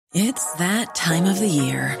It's that time of the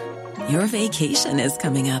year. Your vacation is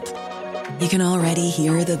coming up. You can already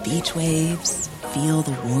hear the beach waves, feel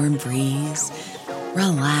the warm breeze,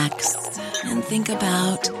 relax, and think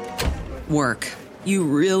about work. You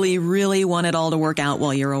really, really want it all to work out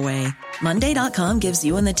while you're away. Monday.com gives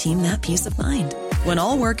you and the team that peace of mind. When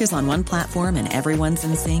all work is on one platform and everyone's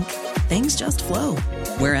in sync, things just flow.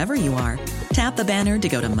 Wherever you are, tap the banner to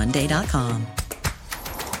go to Monday.com.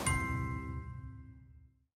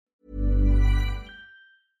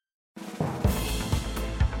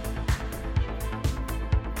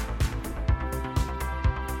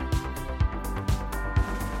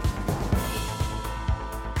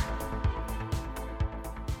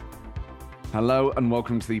 Hello and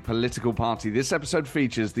welcome to the Political Party. This episode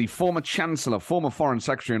features the former Chancellor, former Foreign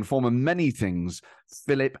Secretary and former many things,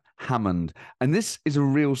 Philip Hammond. And this is a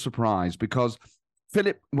real surprise because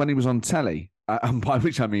Philip, when he was on telly, and by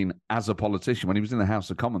which I mean as a politician, when he was in the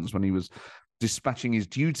House of Commons, when he was dispatching his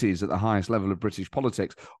duties at the highest level of British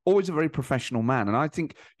politics, always a very professional man. And I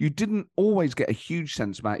think you didn't always get a huge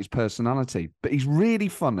sense about his personality, but he's really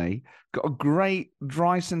funny, got a great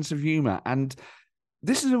dry sense of humour, and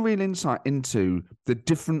this is a real insight into the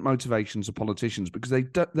different motivations of politicians because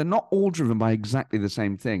they're not all driven by exactly the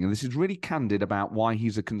same thing. And this is really candid about why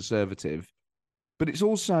he's a Conservative. But it's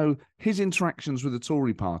also his interactions with the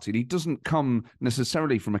Tory party. And he doesn't come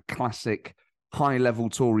necessarily from a classic high-level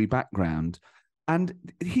Tory background. And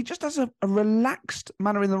he just has a relaxed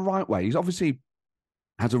manner in the right way. He's obviously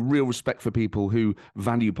has a real respect for people who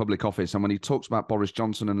value public office. And when he talks about Boris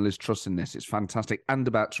Johnson and Liz Truss in this, it's fantastic. And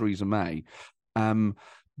about Theresa May.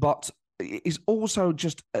 But it's also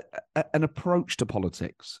just an approach to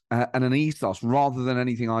politics and an ethos rather than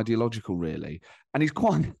anything ideological, really. And he's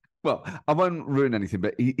quite, well, I won't ruin anything,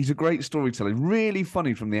 but he's a great storyteller, really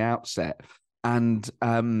funny from the outset. And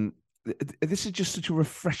this is just such a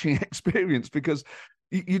refreshing experience because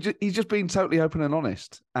he's just being totally open and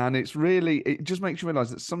honest. And it just makes you realize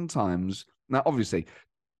that sometimes, now, obviously,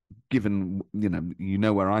 given, you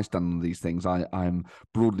know where I stand on these things, I'm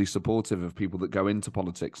broadly supportive of people that go into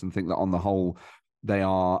politics and think that on the whole, they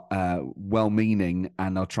are well-meaning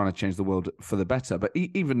and are trying to change the world for the better. But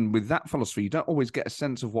even with that philosophy, you don't always get a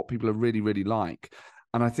sense of what people are really, really like.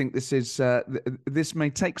 And I think this may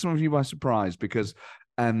take some of you by surprise because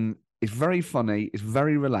it's very funny, it's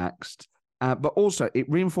very relaxed, but also it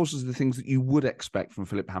reinforces the things that you would expect from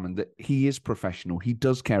Philip Hammond, that he is professional, he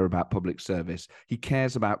does care about public service, he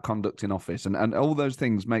cares about conduct in office, and all those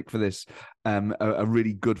things make for this a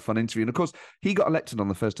really good, fun interview. And of course, he got elected on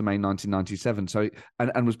the 1st of May 1997, so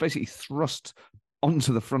and was basically thrust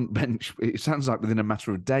onto the front bench, it sounds like within a matter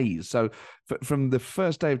of days. So from the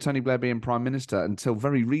first day of Tony Blair being Prime Minister until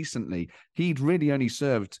very recently, he'd really only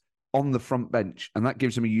served on the front bench, and that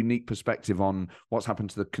gives him a unique perspective on what's happened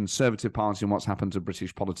to the Conservative Party and what's happened to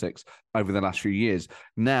British politics over the last few years.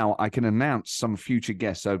 Now, I can announce some future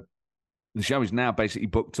guests. So the show is now basically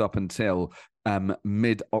booked up until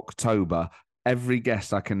mid-October. Every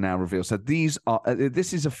guest I can now reveal. So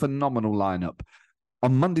this is a phenomenal lineup.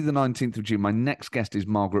 On Monday, the 19th of June, my next guest is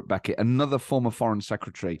Margaret Beckett, another former Foreign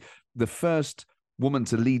Secretary, the first woman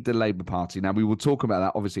to lead the Labour Party. Now, we will talk about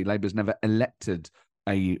that. Obviously, Labour's never elected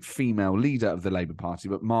a female leader of the Labour Party,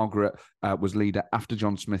 but Margaret was leader after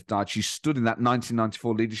John Smith died. She stood in that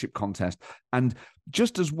 1994 leadership contest. And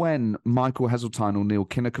just as when Michael Heseltine or Neil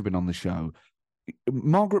Kinnock have been on the show,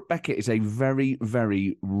 Margaret Beckett is a very,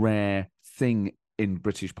 very rare thing in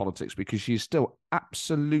British politics because she is still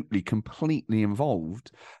absolutely, completely involved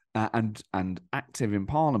and active in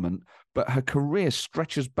Parliament, but her career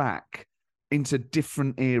stretches back into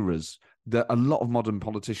different eras that a lot of modern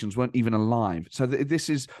politicians weren't even alive. So this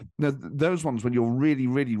is those ones when you're really,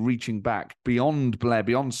 really reaching back beyond Blair,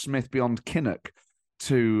 beyond Smith, beyond Kinnock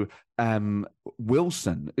to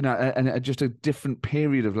Wilson, and just a different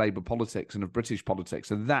period of Labour politics and of British politics.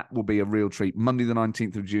 So that will be a real treat. Monday, the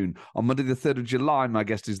 19th of June. On Monday, the 3rd of July, my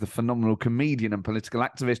guest is the phenomenal comedian and political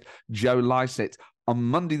activist, Joe Lycett. On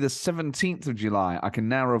Monday, the 17th of July, I can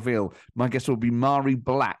now reveal my guest will be Mhairi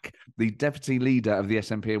Black, the deputy leader of the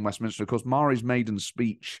SNP in Westminster. Of course, Mhairi's maiden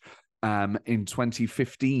speech in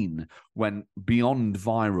 2015 went beyond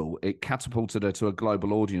viral. It catapulted her to a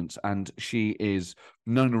global audience, and she is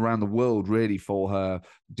known around the world really for her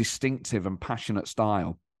distinctive and passionate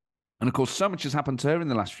style. And of course, so much has happened to her in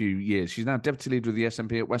the last few years. She's now deputy leader of the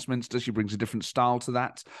SNP at Westminster. She brings a different style to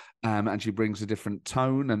that, and she brings a different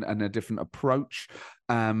tone and a different approach.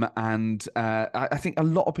 I think a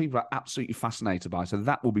lot of people are absolutely fascinated by her. So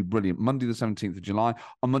that will be brilliant. Monday, the 17th of July.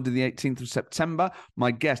 On Monday, the 18th of September, my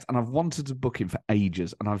guest, and I've wanted to book him for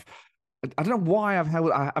ages, and I don't know why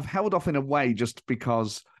I've held off in a way, just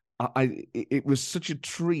because it was such a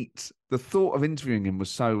treat. The thought of interviewing him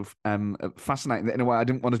was so fascinating that in a way I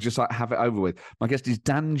didn't want to just like have it over with. My guest is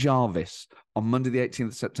Dan Jarvis on Monday, the 18th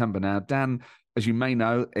of September. Now, Dan, as you may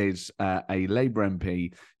know, is a Labour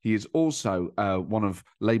MP. He is also one of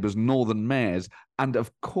Labour's northern mayors, and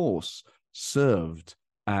of course served.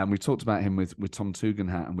 We talked about him with Tom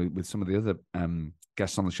Tugendhat and with some of the other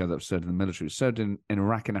guests on the show that have served in the military. Served in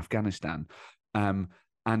Iraq and Afghanistan,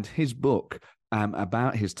 and his book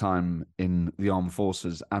about his time in the armed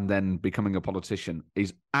forces and then becoming a politician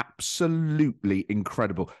is absolutely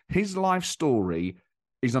incredible. His life story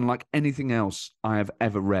is unlike anything else I have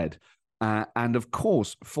ever read. And of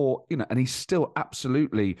course, and he's still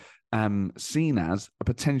absolutely seen as a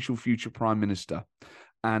potential future prime minister.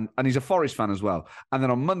 And he's a Forest fan as well. And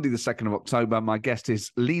then on Monday, the 2nd of October, my guest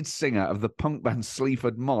is lead singer of the punk band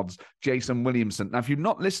Sleaford Mods, Jason Williamson. Now, if you've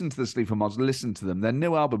not listened to the Sleaford Mods, listen to them. Their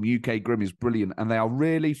new album, UK Grim, is brilliant. And they are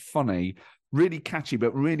really funny, really catchy,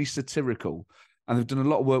 but really satirical. And they've done a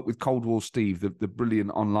lot of work with Cold War Steve, the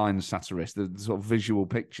brilliant online satirist, the sort of visual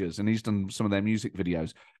pictures. And he's done some of their music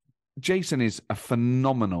videos. Jason is a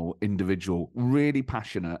phenomenal individual, really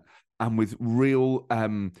passionate and with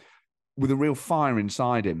a real fire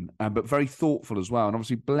inside him, but very thoughtful as well, and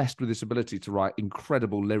obviously blessed with this ability to write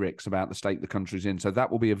incredible lyrics about the state the country's in. So that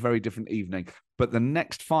will be a very different evening. But the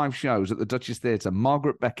next 5 shows at the Duchess Theatre: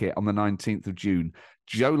 Margaret Beckett on the 19th of June,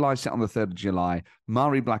 Joe Lycett on the 3rd of July,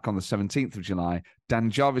 Mari Black on the 17th of July, Dan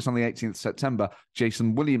Jarvis on the 18th of September,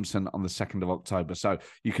 Jason Williamson on the 2nd of October. So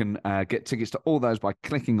you can get tickets to all those by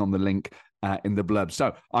clicking on the link in the blurb.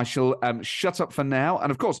 So I shall shut up for now. And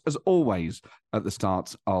of course, as always, at the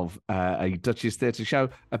start of a Duchess Theatre show,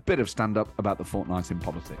 a bit of stand-up about the fortnight in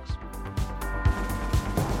politics.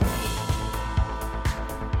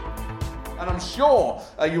 And I'm sure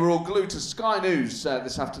you were all glued to Sky News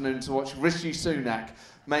this afternoon to watch Rishi Sunak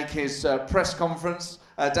make his press conference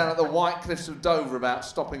down at the White Cliffs of Dover about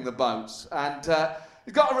stopping the boats. And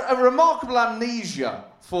he's got a remarkable amnesia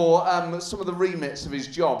for some of the remits of his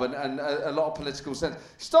job and a lot of political sense.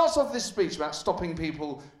 He starts off this speech about stopping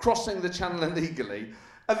people crossing the channel illegally.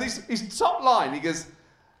 And his top line, he goes,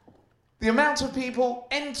 the amount of people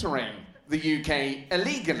entering the UK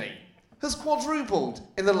illegally has quadrupled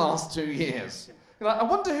in the last 2 years. You're like, I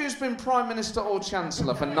wonder who's been Prime Minister or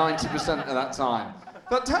Chancellor for 90% of that time.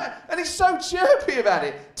 And he's so chirpy about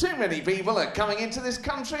it. Too many people are coming into this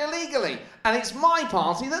country illegally, and it's my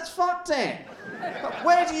party that's fucked it.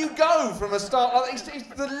 Where do you go from a start like this? He's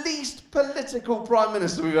the least political Prime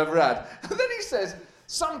Minister we've ever had. And then he says,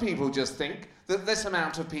 some people just think that this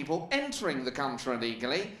amount of people entering the country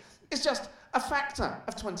illegally is just a factor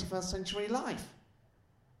of 21st century life.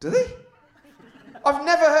 Do they? I've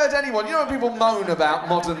never heard anyone, you know when people moan about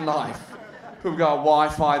modern life? People got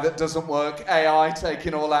Wi-Fi that doesn't work, AI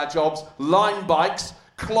taking all our jobs, line bikes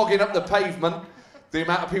clogging up the pavement, the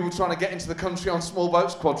amount of people trying to get into the country on small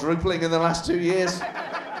boats quadrupling in the last 2 years.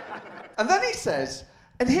 And then he says,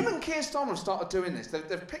 and him and Keir Starmer have started doing this.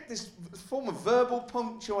 They've picked this form of verbal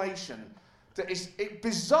punctuation that is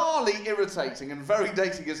bizarrely irritating and very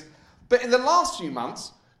dating. But in the last few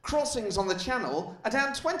months, crossings on the channel are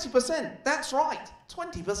down 20%. That's right,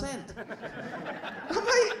 20%.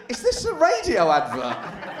 Mate, is this a radio advert?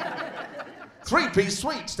 3-piece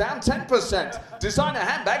suites down 10%. Designer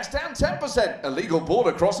handbags down 10%. Illegal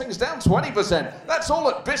border crossings down 20%. That's all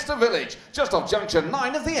at Bicester Village, just off junction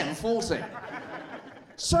 9 of the M40.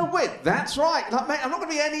 So weird, that's right. Like, mate, I'm not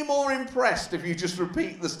going to be any more impressed if you just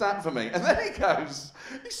repeat the stat for me. And then he goes,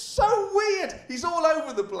 he's so weird. He's all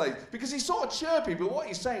over the place because he's sort of chirpy, but what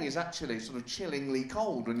he's saying is actually sort of chillingly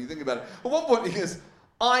cold when you think about it. At one point he goes,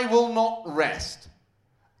 I will not rest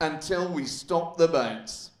until we stop the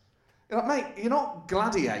boats. You're like, mate, you're not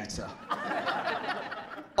Gladiator.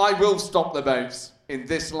 I will stop the boats in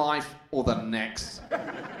this life or the next.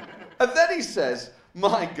 And then he says,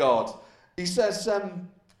 my God, he says,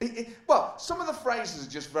 well, some of the phrases are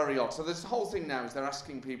just very odd. So this whole thing now is they're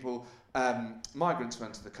asking people, migrants who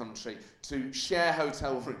enter the country, to share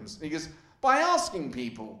hotel rooms. And he goes, by asking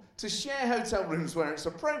people to share hotel rooms where it's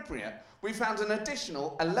appropriate, we found an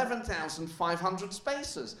additional 11,500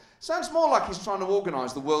 spaces. Sounds more like he's trying to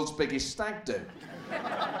organise the world's biggest stag do.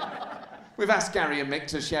 We've asked Gary and Mick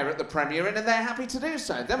to share at the Premier Inn, and they're happy to do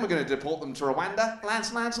so. Then we're going to deport them to Rwanda.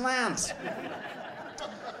 Lads.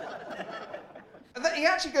 And then he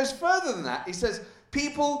actually goes further than that. He says,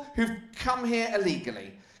 people who've come here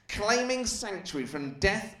illegally, claiming sanctuary from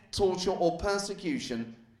death, torture or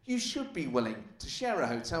persecution, you should be willing to share a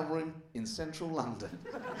hotel room in central London.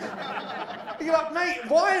 You're like, mate,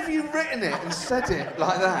 why have you written it and said it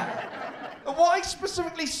like that? And why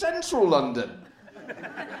specifically central London?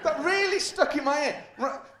 But stuck in my head.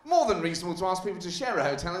 More than reasonable to ask people to share a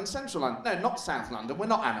hotel in central London. No, not South London. We're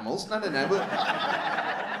not animals. No.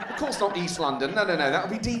 Of course not East London. No. That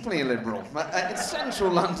would be deeply illiberal. But in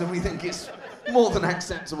central London, we think it's more than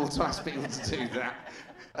acceptable to ask people to do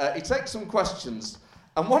that. He takes some questions.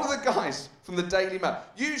 And one of the guys from the Daily Mail,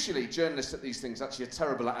 usually journalists at these things actually are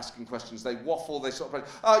terrible at asking questions. They waffle, they sort of,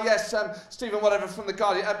 oh yes, Stephen, whatever, from The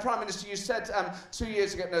Guardian. Prime Minister, you said 3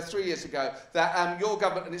 years ago, that your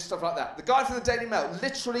government, and it's stuff like that. The guy from the Daily Mail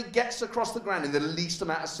literally gets across the ground in the least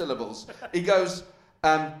amount of syllables. He goes,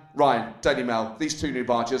 Ryan, Daily Mail, these 2 new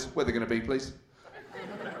barges, where are they going to be, please?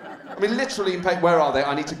 I mean, literally, where are they?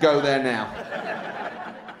 I need to go there now.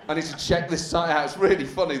 I need to check this site out. It's really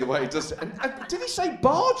funny the way he does it. And did he say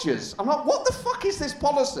barges? I'm like, what the fuck is this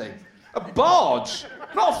policy? A barge?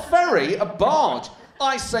 Not a ferry, a barge.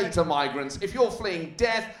 I say to migrants, if you're fleeing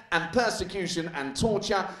death and persecution and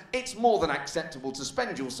torture, it's more than acceptable to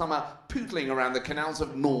spend your summer poodling around the canals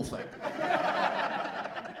of Norfolk.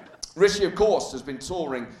 Rishi, of course, has been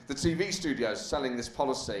touring the TV studios selling this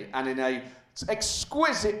policy, and in an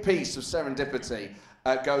exquisite piece of serendipity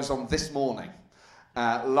goes on this morning.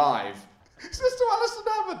 Live. He says to Alison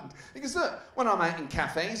Hammond, he goes, look, when I'm out in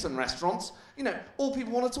cafes and restaurants, all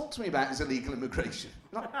people want to talk to me about is illegal immigration.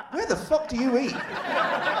 Like, where the fuck do you eat? What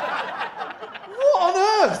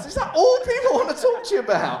on earth? Is that all people want to talk to you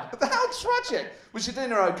about? How tragic. Was your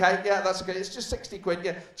dinner okay? Yeah, that's okay. It's just 60 quid.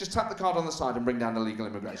 Yeah, just tap the card on the side and bring down illegal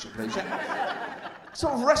immigration, please. Yeah.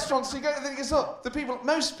 Sort of restaurants, you go and he goes, look,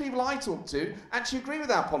 most people I talk to actually agree with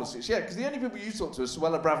our policies. Yeah, because the only people you talk to are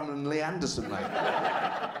Suella Braverman and Lee Anderson, mate.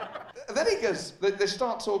 And then he goes, they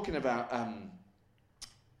start talking about,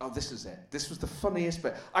 this is it. This was the funniest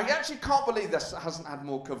bit. I actually can't believe this hasn't had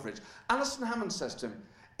more coverage. Alison Hammond says to him,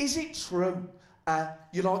 is it true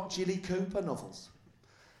you like Jilly Cooper novels?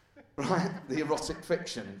 Right? The erotic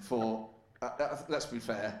fiction for, let's be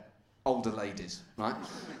fair, older ladies, right?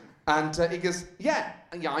 And he goes, yeah,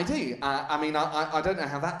 I do. I don't know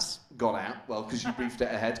how that's got out. Well, because you briefed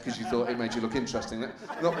it ahead, because you thought it made you look interesting.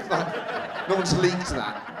 No one's leaked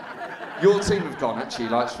that. Your team have gone, actually,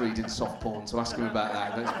 likes reading soft porn, so ask him about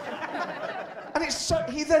that. And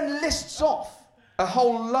he then lists off a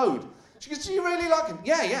whole load. She goes, do you really like him?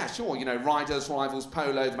 Yeah, sure. Riders, Rivals,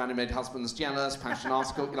 Polo, The Man Who Made Husbands Jealous, Passion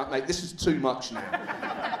Article. You're like, mate, this is too much now.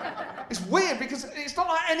 It's weird because it's not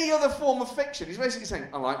like any other form of fiction. He's basically saying,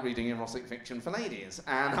 I like reading erotic fiction for ladies,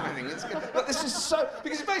 and I think it's good. But this is so...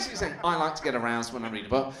 Because he's basically saying, I like to get aroused when I read a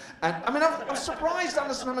book. And, I'm surprised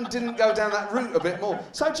Alison Hammond didn't go down that route a bit more.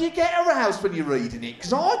 So do you get aroused when you're reading it?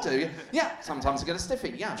 Because I do. Yeah, sometimes I get a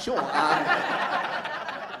stiffy. Yeah, sure.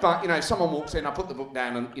 But, if someone walks in, I put the book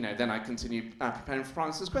down and, then I continue preparing for Prime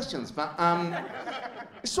Minister's questions. But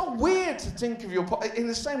it's sort of weird to think of in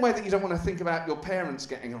the same way that you don't want to think about your parents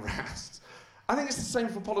getting aroused. I think it's the same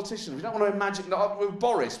for politicians. We don't want to imagine... With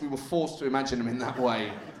Boris, we were forced to imagine him in that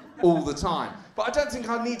way all the time. But I don't think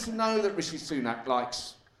I need to know that Rishi Sunak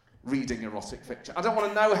likes reading erotic fiction. I don't want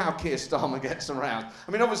to know how Keir Starmer gets around.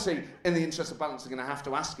 Obviously, in the interest of balance, I'm going to have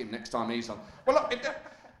to ask him next time he's on. Well, look...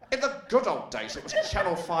 In the good old days, it was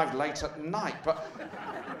Channel 5 late at night, but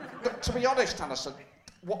to be honest, Alison,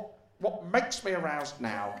 what makes me aroused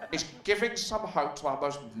now is giving some hope to our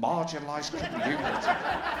most marginalised community.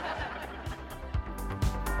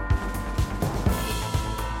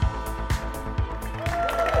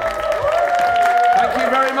 Thank you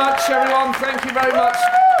very much, everyone. Thank you very much.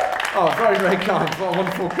 Oh, very, very kind. What a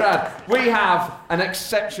wonderful crowd. We have an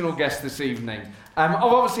exceptional guest this evening. I've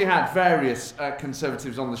obviously had various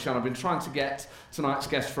Conservatives on the show, and I've been trying to get tonight's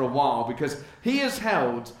guest for a while because he has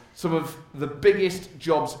held some of the biggest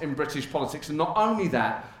jobs in British politics, and not only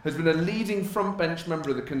that, has been a leading frontbench member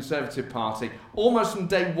of the Conservative Party almost from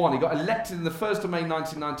day one. He got elected in the 1st of May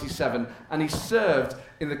 1997, and he served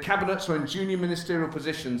in the cabinets or in junior ministerial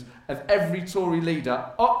positions of every Tory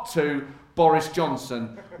leader up to Boris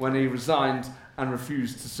Johnson when he resigned and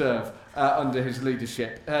refused to serve under his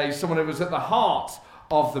leadership. He's someone who was at the heart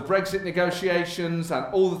of the Brexit negotiations and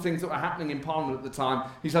all the things that were happening in Parliament at the time.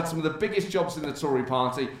 He's had some of the biggest jobs in the Tory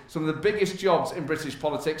party, some of the biggest jobs in British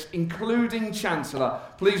politics, including Chancellor.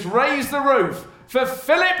 Please raise the roof for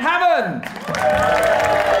Philip Hammond!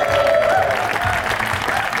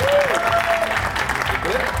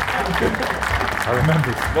 I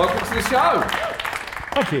remember. Welcome to the show.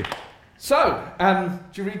 Thank you. So,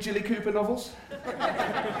 do you read Jilly Cooper novels?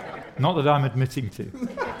 Not that I'm admitting to.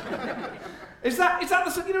 Is that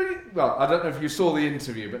the well, I don't know if you saw the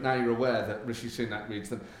interview, but now you're aware that Rishi Sunak reads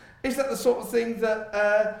them. Is that the sort of thing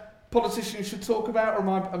that politicians should talk about, or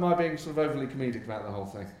am I being sort of overly comedic about the whole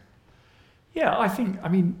thing? Yeah, I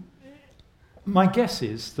My guess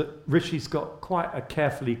is that Rishi's got quite a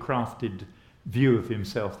carefully crafted view of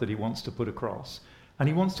himself that he wants to put across, and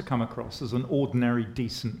he wants to come across as an ordinary,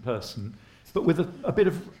 decent person, but with a bit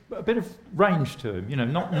of range to him. You know,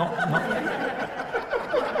 not.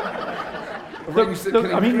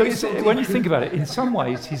 Look, I mean, when you think about it, in some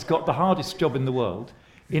ways he's got the hardest job in the world.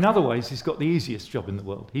 In other ways, he's got the easiest job in the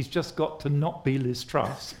world. He's just got to not be Liz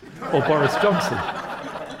Truss or Boris Johnson.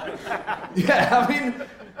 Yeah, I mean,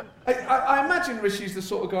 I imagine Rishi's the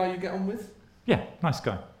sort of guy you get on with. Yeah, nice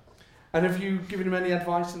guy. And have you given him any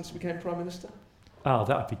advice since he became Prime Minister? Oh,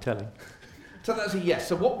 that would be telling. So that's a yes.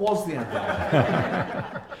 So what was the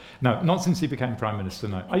advice? No, not since he became Prime Minister,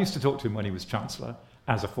 no. I used to talk to him when he was Chancellor,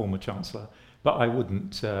 as a former Chancellor, but I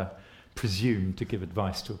wouldn't presume to give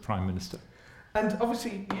advice to a Prime Minister. And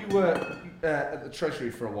obviously you were at the Treasury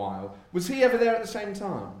for a while. Was he ever there at the same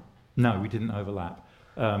time? No, we didn't overlap.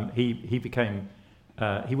 He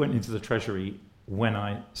went into the Treasury when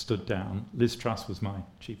I stood down. Liz Truss was my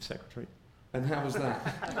Chief Secretary. And how was that?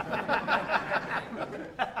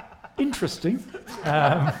 Interesting.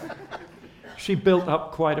 She built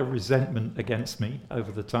up quite a resentment against me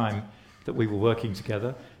over the time that we were working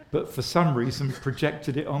together, but for some reason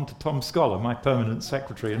projected it onto Tom Scholar, my permanent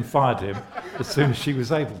secretary, and fired him as soon as she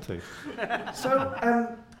was able to. So,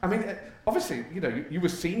 I mean, obviously, you know, you were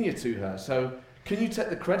senior to her, so can you take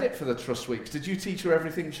the credit for the Truss Weeks? Did you teach her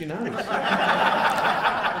everything she knows?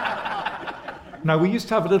 No, we used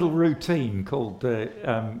to have a little routine called,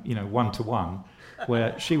 one-to-one,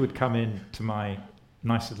 where she would come in to my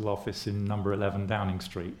nice little office in number 11 Downing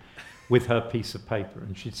Street with her piece of paper,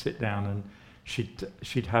 and she'd sit down and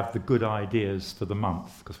she'd have the good ideas for the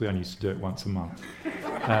month, because we only used to do it once a month.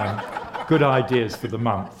 Good ideas for the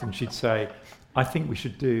month, and she'd say, I think we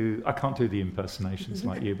should do, I can't do the impersonations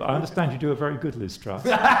like you, but I understand you do a very good Liz Truss.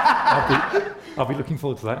 I'll be looking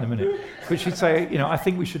forward to that in a minute. But she'd say, you know, I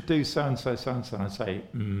think we should do so-and-so, so-and-so. And I'd say,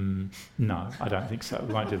 no, I don't think so,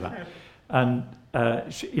 we won't do that. And,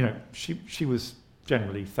 she was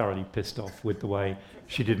generally thoroughly pissed off with the way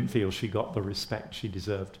she didn't feel she got the respect she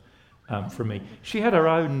deserved from me. She had her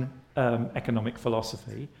own economic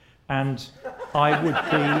philosophy, and I would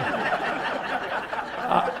be...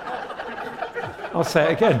 I'll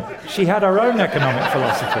say it again. She had her own economic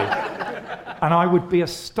philosophy, and I would be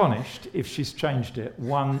astonished if she's changed it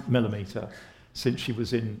 1 millimetre since she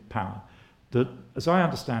was in power. As I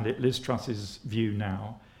understand it, Liz Truss's view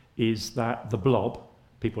now is that the blob,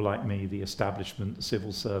 people like me, the establishment, the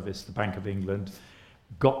civil service, the Bank of England,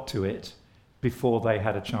 got to it before they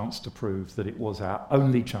had a chance to prove that it was our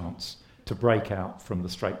only chance to break out from the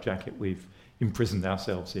straitjacket we've imprisoned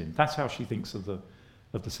ourselves in. That's how she thinks of the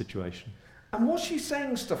situation. And was she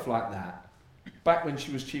saying stuff like that back when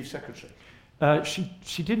she was Chief Secretary?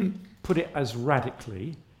 She didn't put it as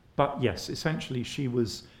radically, but yes, essentially she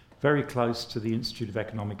was very close to the Institute of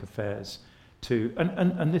Economic Affairs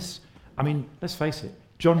and this, I mean, let's face it,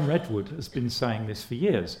 John Redwood has been saying this for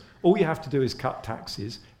years. All you have to do is cut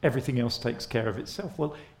taxes, everything else takes care of itself.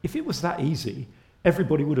 Well, if it was that easy,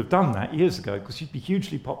 everybody would have done that years ago, because you'd be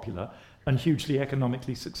hugely popular and hugely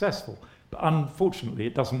economically successful. But unfortunately,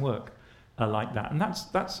 it doesn't work like that. And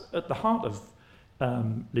that's at the heart of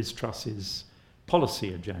Liz Truss's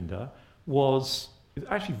policy agenda, was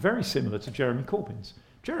actually very similar to Jeremy Corbyn's.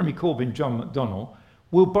 Jeremy Corbyn, John McDonnell,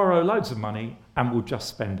 will borrow loads of money and will just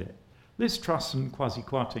spend it. Liz Truss and Kwasi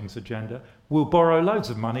Kwarteng's agenda will borrow loads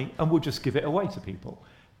of money and will just give it away to people.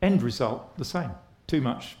 End result, the same. Too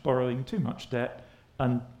much borrowing, too much debt,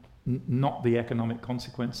 and not the economic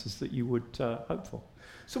consequences that you would hope for.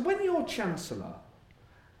 So when you're Chancellor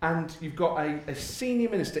and you've got a senior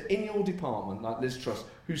minister in your department like Liz Truss,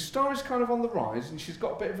 whose star is kind of on the rise and she's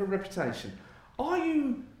got a bit of a reputation, are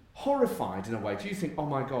you horrified in a way? Do you think, oh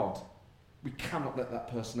my God, we cannot let that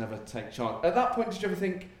person ever take charge? At that point, did you ever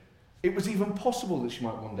think it was even possible that she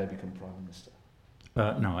might one day become Prime Minister?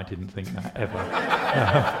 No, I didn't think that, ever.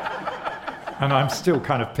 And I'm still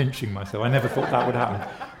kind of pinching myself. I never thought that would happen.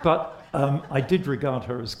 But I did regard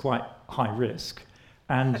her as quite high risk.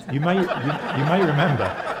 And you may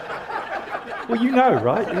remember... Well, you know,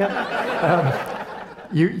 right? Yeah.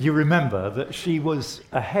 You remember that she was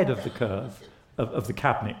ahead of the curve, of the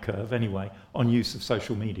cabinet curve anyway, on use of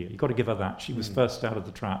social media. You've got to give her that. She was first out of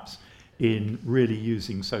the traps in really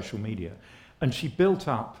using social media. And she built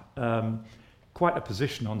up quite a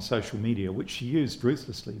position on social media, which she used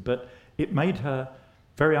ruthlessly, but it made her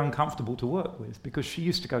very uncomfortable to work with, because she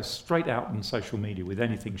used to go straight out on social media with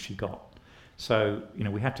anything she got. So,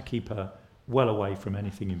 we had to keep her well away from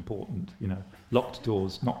anything important, locked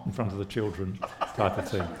doors, not in front of the children type of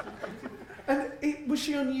thing. And was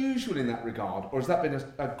she unusual in that regard, or has that been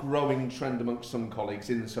a growing trend amongst some colleagues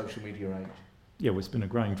in the social media age? Yeah, well, it's been a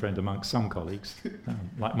growing trend amongst some colleagues,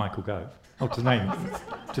 like Michael Gove. Oh, to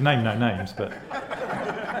name no names, but...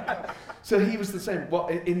 So he was the same,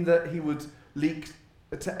 in that he would leak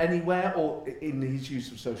to anywhere, or in his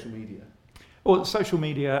use of social media? Well, social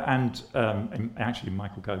media, and actually in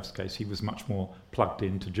Michael Gove's case, he was much more plugged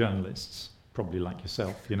into journalists, probably like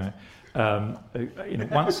yourself,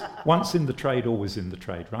 once in the trade, always in the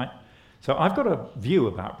trade, right? So I've got a view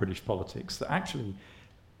about British politics that actually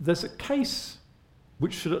there's a case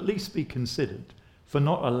which should at least be considered for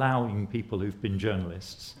not allowing people who've been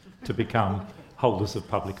journalists to become holders of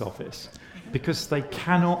public office, because they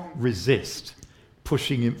cannot resist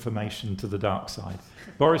pushing information to the dark side.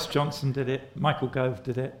 Boris Johnson did it, Michael Gove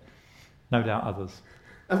did it, no doubt others.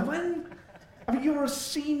 And you're a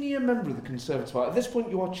senior member of the Conservative Party. At this point,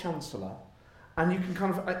 you are Chancellor, and you can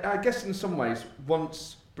kind of, I guess in some ways,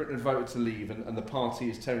 once Britain had voted to leave and the party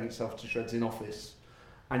is tearing itself to shreds in office,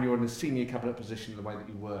 and you're in a senior cabinet position in the way that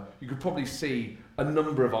you were, you could probably see a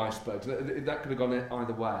number of icebergs. That could have gone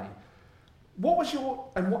either way. What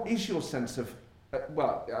is your sense of,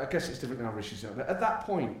 I guess it's different now, Rishi Sunak, but at that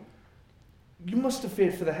point, you must have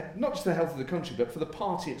feared for not just the health of the country, but for the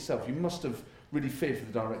party itself. You must have really feared for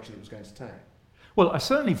the direction it was going to take. Well, I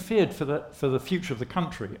certainly feared for the future of the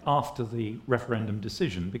country after the referendum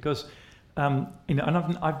decision, because and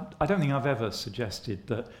I don't think I've ever suggested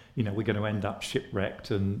that we're going to end up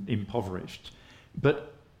shipwrecked and impoverished.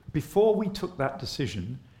 But before we took that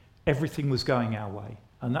decision, everything was going our way,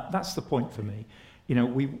 and that's the point for me.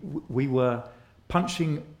 We were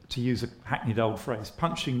punching, to use a hackneyed old phrase,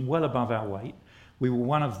 punching well above our weight. We were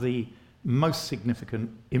one of the most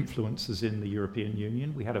significant influences in the European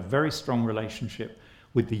Union. We had a very strong relationship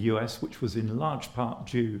with the US, which was in large part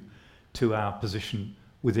due to our position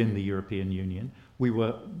within the European Union. We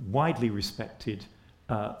were widely respected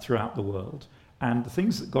throughout the world, and the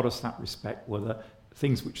things that got us that respect were the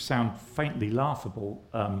things which sound faintly laughable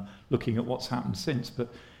looking at what's happened since,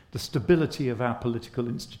 but the stability of our political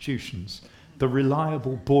institutions, the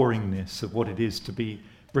reliable boringness of what it is to be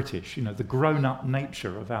British, the grown-up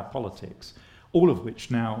nature of our politics, all of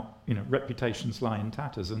which now, reputations lie in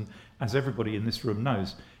tatters. And as everybody in this room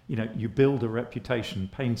knows, you build a reputation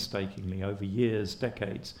painstakingly over years,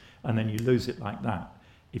 decades, and then you lose it like that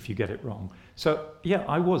if you get it wrong. So, yeah,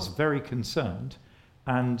 I was very concerned,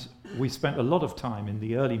 and we spent a lot of time in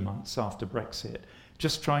the early months after Brexit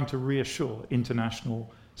just trying to reassure international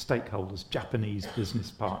stakeholders, Japanese business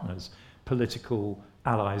partners, political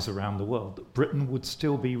allies around the world, that Britain would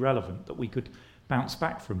still be relevant, that we could bounce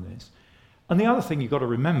back from this. And the other thing you've got to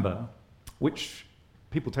remember, which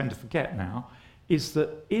people tend to forget now, is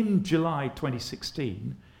that in July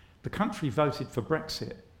 2016, the country voted for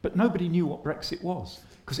Brexit, but nobody knew what Brexit was,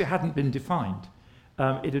 because it hadn't been defined.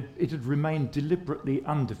 It had remained deliberately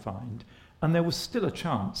undefined, and there was still a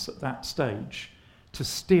chance at that stage to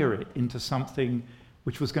steer it into something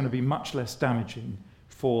which was going to be much less damaging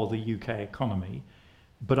for the UK economy.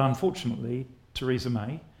 But unfortunately, Theresa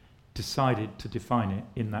May decided to define it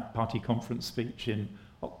in that party conference speech in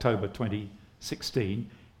October 2016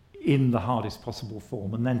 in the hardest possible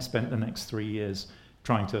form, and then spent the next 3 years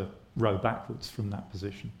trying to row backwards from that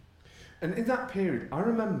position. And in that period, I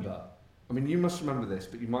remember, you must remember this,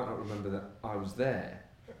 but you might not remember that I was there,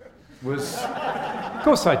 Of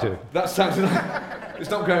course I do. That sounds like... It's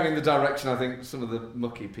not going in the direction I think some of the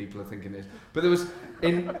mucky people are thinking it is. But there was...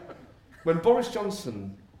 When Boris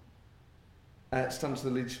Johnson stands for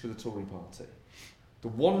the leadership of the Tory party, the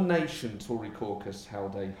One Nation Tory caucus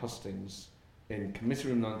held a hustings in Committee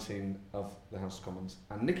Room 19 of the House of Commons,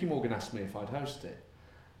 and Nicky Morgan asked me if I'd host it.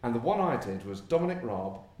 And the one I did was Dominic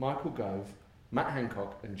Raab, Michael Gove, Matt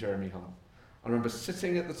Hancock and Jeremy Hunt. I remember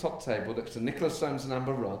sitting at the top table next to Nicholas Soames and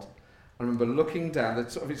Amber Rudd. I remember looking down,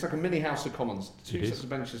 it's like a mini House of Commons, two sets of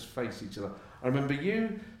benches face each other. I remember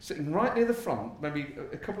you sitting right near the front, maybe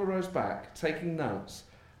a couple of rows back, taking notes.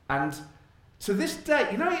 And to this day,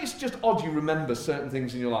 it's just odd you remember certain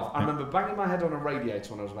things in your life. I remember banging my head on a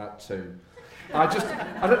radiator when I was about 2. I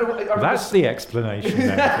don't know what... That's the explanation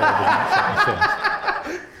then.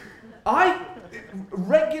 I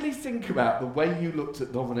regularly think about the way you looked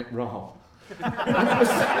at Dominic Raab. Did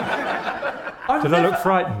I look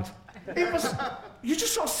frightened? You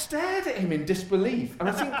just sort of stared at him in disbelief. And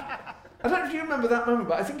I don't know if you remember that moment,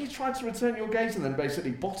 but I think he tried to return your gaze and then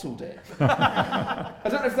basically bottled it. I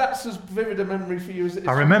don't know if that's as vivid a memory for you as it is.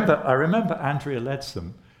 I remember Andrea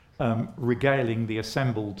Leadsom regaling the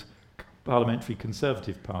assembled Parliamentary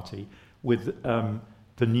Conservative Party with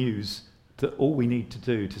the news that all we need to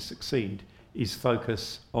do to succeed is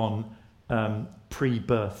focus on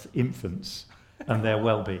pre-birth infants and their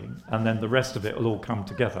well-being, and then the rest of it will all come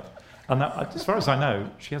together. And that, as far as I know,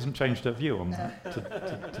 she hasn't changed her view on that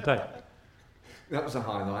to date. That was a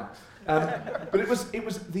highlight. But it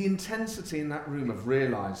was the intensity in that room of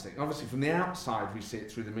realising, obviously from the outside we see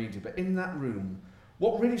it through the media, but in that room,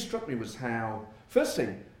 what really struck me was how,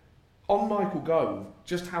 firstly, on Michael Gove,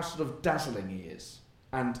 just how sort of dazzling he is.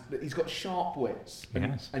 And he's got sharp wits.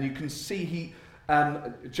 Yes. And you can see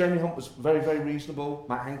Jeremy Hunt was very, very reasonable.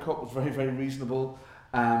 Matt Hancock was very, very reasonable.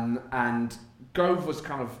 And Gove was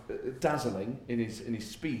kind of dazzling in his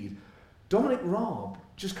speed. Dominic Raab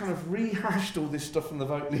just kind of rehashed all this stuff from the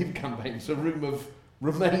Vote Leave campaign. It's a room of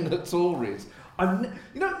Remain at Tories. When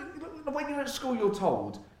you're at school, you're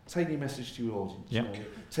told, tailor your message to your audience. Yep.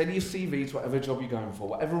 Tailor your CV to whatever job you're going for,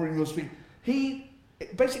 whatever room you're speaking. He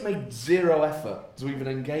basically made zero effort to even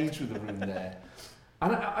engage with the room there.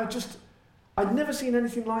 And I'd never seen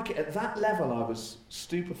anything like it. At that level, I was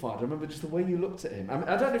stupefied. I remember just the way you looked at him. I mean,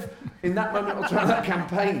 I don't know if in that moment or throughout that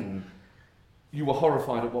campaign, you were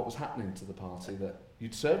horrified at what was happening to the party that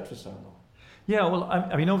you'd served for so long. Yeah, well,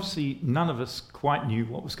 I mean, obviously, none of us quite knew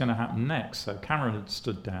what was going to happen next. So Cameron had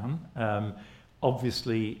stood down.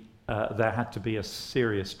 Obviously, there had to be a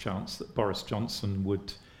serious chance that Boris Johnson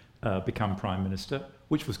would become Prime Minister,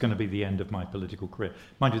 which was going to be the end of my political career.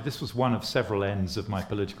 Mind you, this was one of several ends of my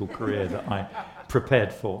political career that I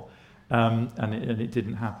prepared for, and it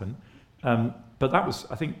didn't happen. But that was,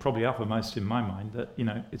 I think, probably uppermost in my mind, that, you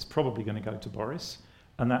know, it's probably going to go to Boris,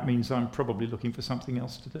 and that means I'm probably looking for something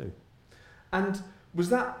else to do. And was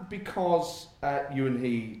that because you and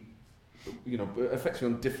he, you know, effectively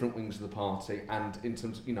on different wings of the party and in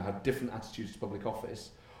terms of, you know, had different attitudes to public office?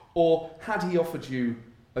 Or had he offered you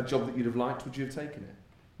a job that you'd have liked, would you have taken it?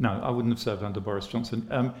 No, I wouldn't have served under Boris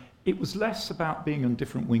Johnson. It was less about being on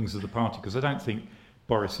different wings of the party, because I don't think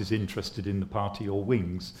Boris is interested in the party or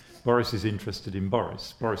wings. Boris is interested in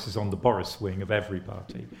Boris. Boris is on the Boris wing of every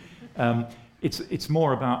party. It's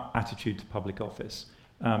more about attitude to public office.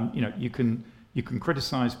 You know, you can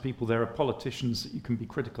criticise people. There are politicians that you can be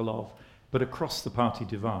critical of, but across the party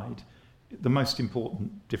divide, the most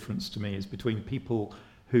important difference to me is between people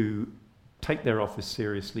who take their office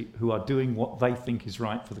seriously, who are doing what they think is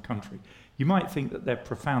right for the country. You might think that they're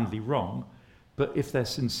profoundly wrong, but if they're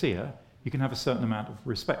sincere, you can have a certain amount of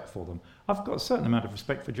respect for them. I've got a certain amount of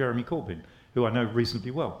respect for Jeremy Corbyn, who I know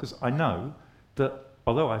reasonably well, because I know that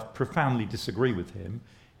although I profoundly disagree with him,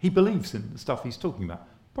 he believes in the stuff he's talking about.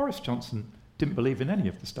 Boris Johnson didn't believe in any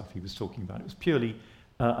of the stuff he was talking about. It was purely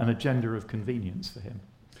an agenda of convenience for him.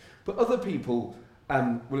 But other people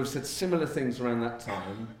will have said similar things around that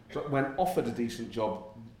time, but when offered a decent job,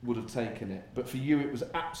 would have taken it. But for you, it was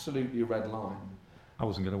absolutely a red line. I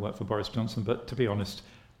wasn't going to work for Boris Johnson, but to be honest,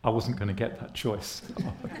 I wasn't going to get that choice.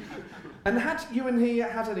 And had you and he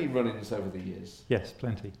had any run-ins over the years? Yes,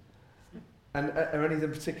 plenty. And are any of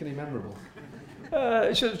them particularly memorable?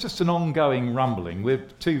 It's just an ongoing rumbling. We're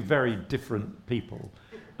two very different people.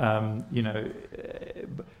 You know,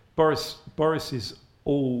 Boris is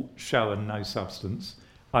all show and no substance.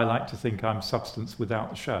 I like to think I'm substance without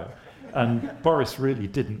the show. And Boris really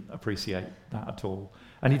didn't appreciate that at all.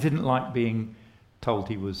 And he didn't like being told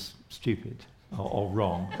he was stupid or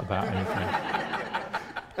wrong about anything.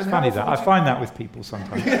 It's funny that. I find that with people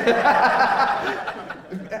sometimes.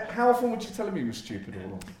 How often would you tell him he was stupid or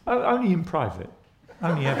wrong? Only in private.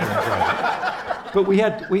 Only ever in private. But we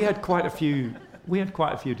had quite a few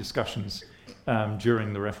discussions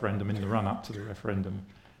during the referendum, in the run-up to the referendum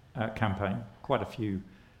campaign. Quite a few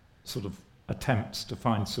sort of attempts to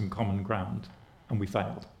find some common ground, and we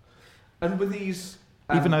failed. And were these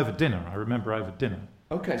even over dinner? I remember over dinner.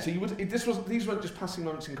 Okay, so these weren't just passing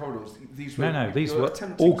moments in corridors. These were these were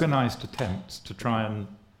organised attempts to try and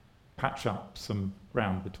patch up some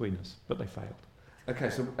ground between us, but they failed. Okay,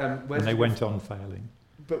 so and they went on failing.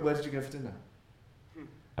 But where did you go for dinner?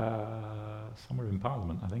 Somewhere in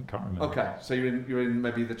Parliament, I think. Can't remember. Okay, so you're in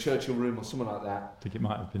maybe the Churchill room or somewhere like that. I think it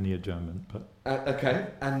might have been the adjournment, but okay.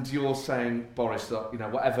 And you're saying, Boris, that, you know,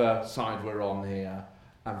 whatever side we're on here,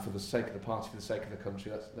 and for the sake of the party, for the sake of the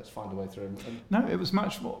country, let's find a way through. No, it was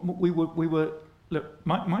much more. We were. Look,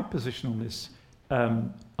 my position on this.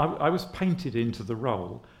 I was painted into the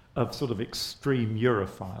role of sort of extreme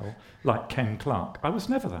Europhile, like Ken Clarke. I was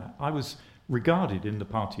never that. I was regarded in the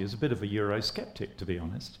party as a bit of a Eurosceptic, to be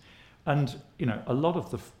honest. And, you know, a lot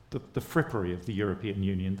of the frippery of the European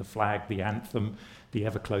Union, the flag, the anthem, the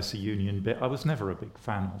ever closer union bit, I was never a big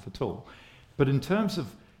fan of at all. But in terms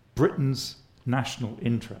of Britain's national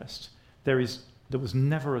interest, there was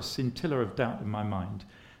never a scintilla of doubt in my mind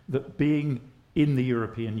that being in the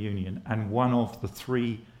European Union and one of the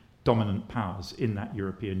three dominant powers in that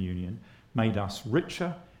European Union made us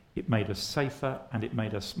richer, it made us safer, and it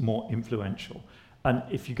made us more influential. And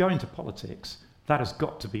if you go into politics, that has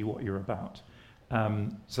got to be what you're about.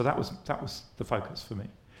 So that was the focus for me.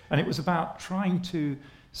 And it was about trying to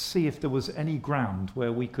see if there was any ground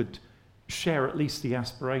where we could share at least the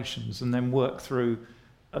aspirations and then work through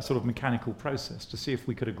a sort of mechanical process to see if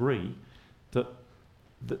we could agree that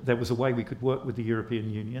there was a way we could work with the European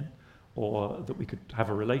Union, or that we could have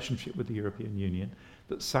a relationship with the European Union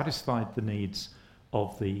that satisfied the needs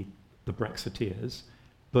of the Brexiteers,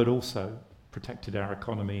 but also protected our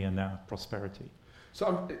economy and our prosperity.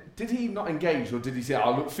 So did he not engage, or did he say,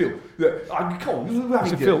 "Oh look, Phil, look, come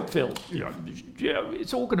on, Phil,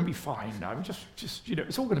 it's all going to be fine now. Just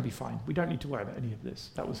it's all going to be fine. We don't need to worry about any of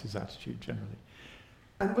this." That was his attitude generally.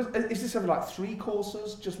 And is this something like 3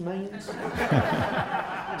 courses, just mains?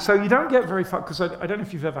 So you don't get very far, because I don't know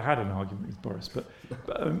if you've ever had an argument with Boris, but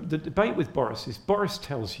the debate with Boris is Boris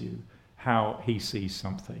tells you how he sees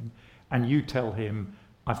something, and you tell him,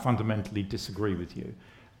 "I fundamentally disagree with you."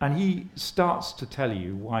 And he starts to tell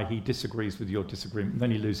you why he disagrees with your disagreement, and then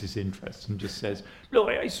he loses interest and just says, "Look,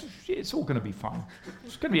 it's all going to be fine.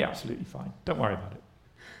 It's going to be absolutely fine. Don't worry about it."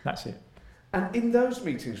 That's it. And in those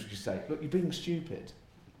meetings, would you say, "Look, you're being stupid"?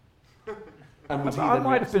 And I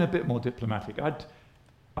might have been a bit more diplomatic.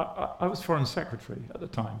 I was Foreign Secretary at the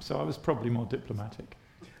time, so I was probably more diplomatic.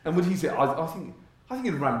 And would he say, I think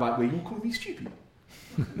in a roundabout way, you're calling me stupid"?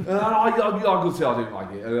 I could say I don't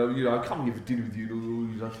like it. I come here for dinner with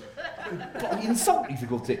you. Bloody insulting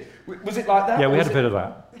difficulty. Was it like that? Yeah, we had a bit of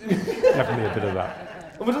that. Definitely a bit of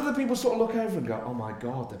that. And would other people sort of look over and go, "Oh my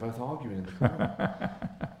God, they're both arguing in the corner"?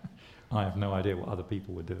 I have no idea what other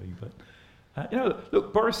people were doing, but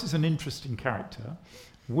look, Boris is an interesting character.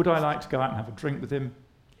 Would I like to go out and have a drink with him?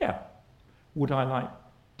 Yeah. Would I like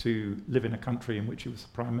to live in a country in which he was the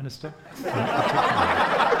Prime Minister?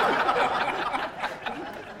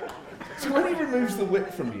 So when he removes the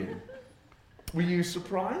whip from you, were you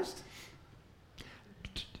surprised?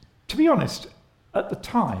 To be honest, at the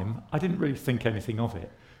time, I didn't really think anything of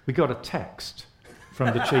it. We got a text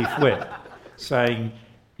from the Chief Whip saying,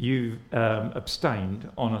 "You abstained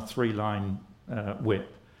on a 3-line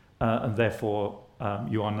whip, and therefore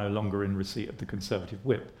you are no longer in receipt of the Conservative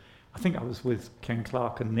whip." I think I was with Ken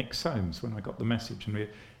Clarke and Nick Soames when I got the message, and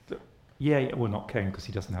well, not Ken because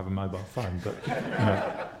he doesn't have a mobile phone, but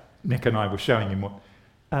Nick and I were showing him what,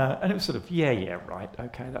 and it was sort of right,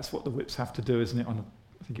 okay, that's what the whips have to do, isn't it? I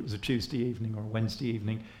think it was a Tuesday evening or a Wednesday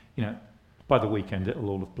evening. By the weekend it'll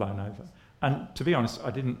all have blown over. And to be honest,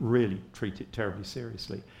 I didn't really treat it terribly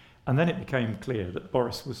seriously. And then it became clear that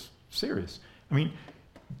Boris was serious. I mean,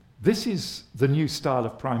 this is the new style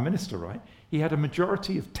of Prime Minister, right? He had a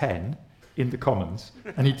majority of 10 in the Commons,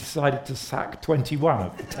 and he decided to sack 21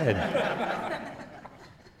 of the 10.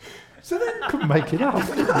 So then, couldn't make it up,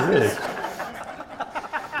 really.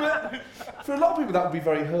 But for a lot of people, that would be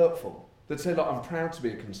very hurtful. They'd say, "Look, I'm proud to be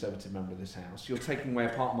a Conservative member of this House. You're taking away a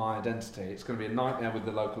part of my identity. It's going to be a nightmare with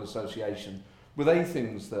the local association." Were they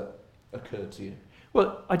things that occurred to you?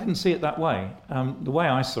 Well, I didn't see it that way. The way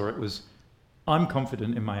I saw it was, I'm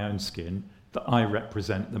confident in my own skin that I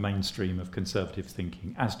represent the mainstream of Conservative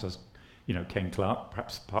thinking, as does, Ken Clarke,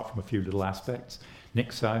 perhaps apart from a few little aspects,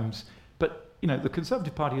 Nick Soames. But, the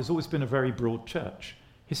Conservative Party has always been a very broad church.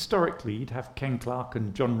 Historically, you'd have Ken Clarke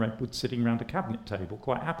and John Redwood sitting around a cabinet table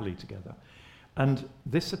quite happily together. And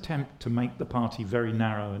this attempt to make the party very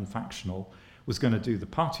narrow and factional was going to do the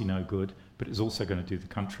party no good, but it was also going to do the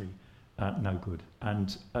country no good.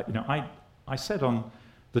 And, I said on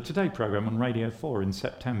the Today programme on Radio 4 in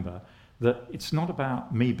September that it's not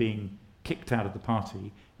about me being kicked out of the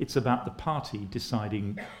party, it's about the party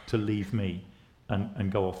deciding to leave me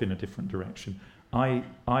and go off in a different direction.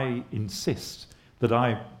 I insist that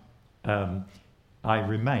I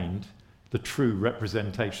remained the true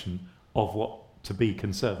representation of what to be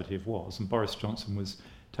Conservative was, and Boris Johnson was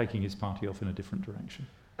taking his party off in a different direction.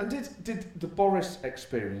 And did the Boris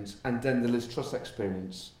experience and then the Liz Truss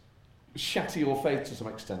experience shatter your faith to some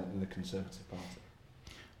extent in the Conservative Party?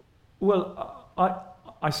 Well,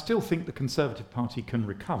 I still think the Conservative Party can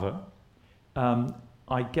recover.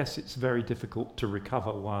 I guess it's very difficult to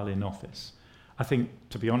recover while in office. I think,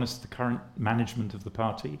 to be honest, the current management of the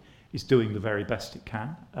party is doing the very best it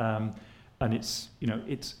can, and it's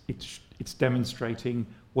demonstrating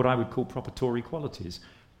what I would call proper Tory qualities.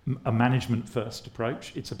 A management-first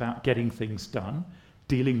approach. It's about getting things done,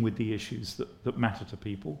 dealing with the issues that matter to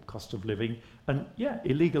people, cost of living, and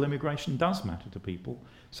illegal immigration does matter to people,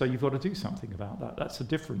 so you've got to do something about that. That's a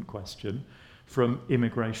different question from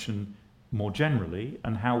immigration more generally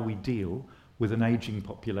and how we deal with an ageing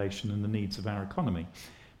population and the needs of our economy.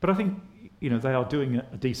 But I think, they are doing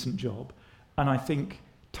a decent job, and I think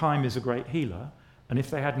time is a great healer, and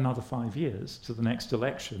if they had another 5 years to the next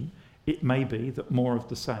election, it may be that more of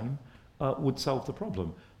the same would solve the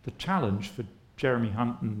problem. The challenge for Jeremy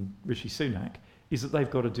Hunt and Rishi Sunak is that they've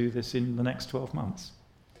got to do this in the next 12 months.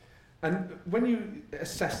 And when you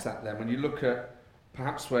assess that then, when you look at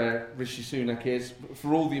perhaps where Rishi Sunak is,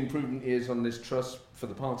 for all the improvement he is on this trust for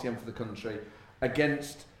the party and for the country,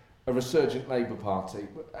 against a resurgent Labour Party,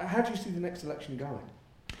 how do you see the next election going?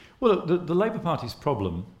 Well, the Labour Party's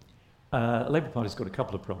problem, Labour Party's got a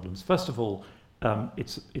couple of problems. First of all,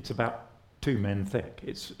 it's about two men thick.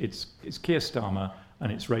 It's Keir Starmer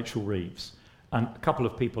and it's Rachel Reeves. And a couple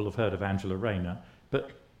of people have heard of Angela Rayner,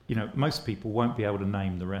 but most people won't be able to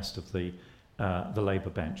name the rest of the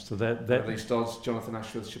Labour bench. So they're Lee Stodds, Jonathan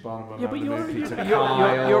Ashworth, Shabana Mohammed, but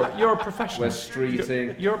Kyle, you're a professional. Wes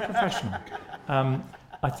Streeting. You're a professional.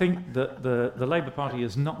 I think that the Labour Party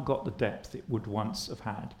has not got the depth it would once have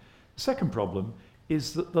had. The second problem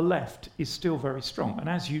is that the left is still very strong, and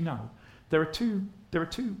as you know, there are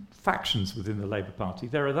two factions within the Labour Party.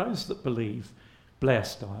 There are those that believe, Blair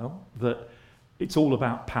style, that it's all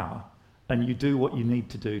about power, and you do what you need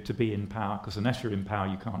to do to be in power, because unless you're in power,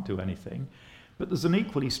 you can't do anything. But there's an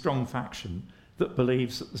equally strong faction that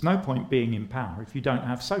believes that there's no point being in power if you don't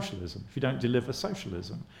have socialism, if you don't deliver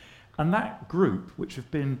socialism. And that group, which have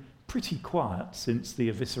been pretty quiet since the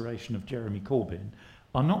evisceration of Jeremy Corbyn,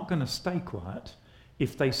 are not going to stay quiet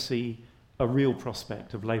if they see a real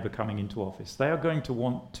prospect of Labour coming into office. They are going to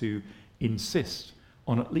want to insist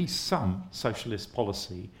on at least some socialist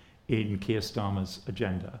policy in Keir Starmer's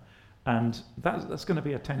agenda. And that's going to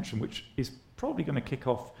be a tension which is probably going to kick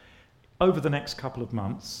off over the next couple of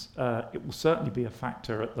months. It will certainly be a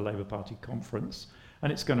factor at the Labour Party conference,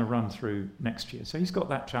 and it's going to run through next year. So he's got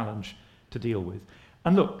that challenge to deal with.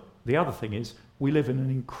 And look, the other thing is we live in an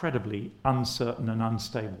incredibly uncertain and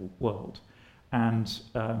unstable world. And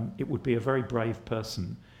it would be a very brave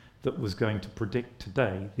person that was going to predict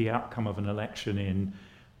today the outcome of an election in,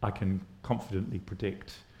 I can confidently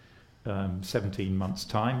predict, 17 months'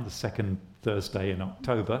 time, the second Thursday in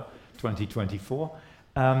October 2024.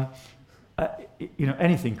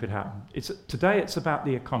 Anything could happen. Today it's about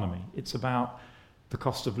the economy. It's about the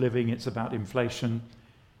cost of living. It's about inflation.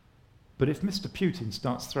 But if Mr. Putin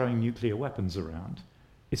starts throwing nuclear weapons around,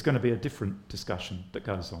 it's going to be a different discussion that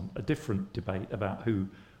goes on, a different debate about who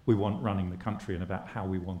we want running the country and about how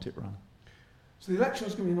we want it run. So the election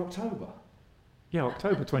is going to be in October? Yeah,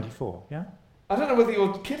 October 24, yeah? I don't know whether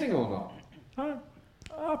you're kidding or not.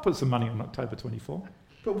 I'll put some money on October 24.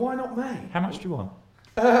 But why not May? How much do you want?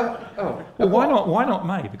 Well, why not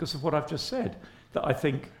May? Because of what I've just said. That I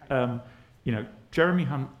think, Jeremy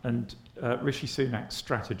Hunt and Rishi Sunak's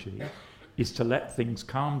strategy is to let things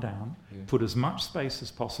calm down, put as much space as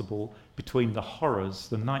possible between the horrors,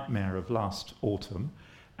 the nightmare of last autumn,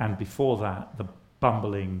 and before that, the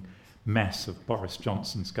bumbling mess of Boris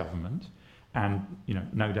Johnson's government. And,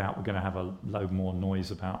 no doubt we're going to have a load more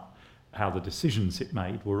noise about how the decisions it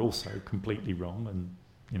made were also completely wrong and,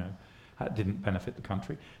 didn't benefit the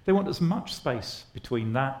country. They want as much space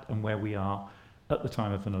between that and where we are at the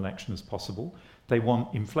time of an election as possible. They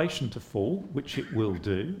want inflation to fall, which it will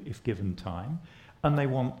do if given time, and they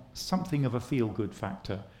want something of a feel-good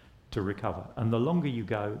factor to recover. And the longer you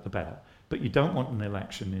go, the better. But you don't want an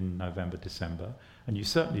election in November, December, and you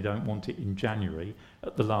certainly don't want it in January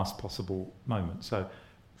at the last possible moment. So,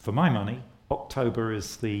 for my money, October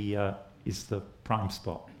is the prime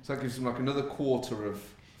spot. So that gives them like another quarter of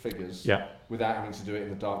figures, without having to do it in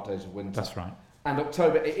the dark days of winter. That's right. And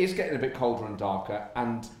October, it is getting a bit colder and darker,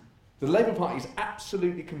 and the Labour Party is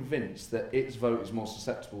absolutely convinced that its vote is more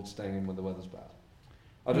susceptible to staying in when the weather's bad.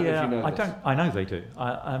 I don't know if you know this. I know they do.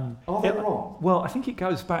 Are they wrong? Well, I think it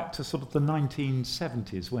goes back to sort of the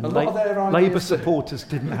 1970s when Labour supporters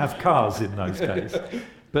didn't have cars in those days.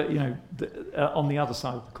 But, on the other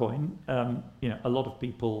side of the coin, a lot of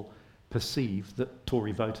people perceive that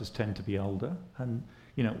Tory voters tend to be older. And,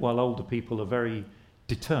 while older people are very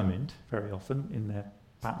determined, very often, in their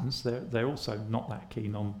patterns, they're also not that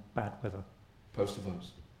keen on bad weather. Postal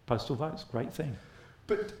votes. Postal votes, great thing.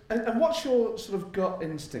 But and what's your sort of gut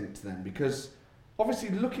instinct then? Because obviously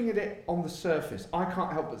looking at it on the surface, I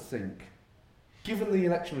can't help but think, given the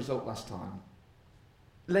election result last time,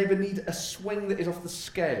 Labour need a swing that is off the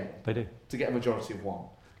scale. They do. To get a majority of one.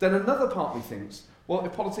 Then another part of me thinks, well,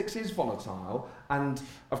 if politics is volatile, and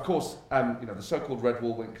of course, the so-called red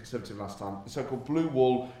wall went Conservative last time, the so-called blue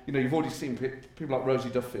wall, you've already seen people like Rosie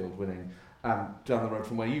Duffield winning down the road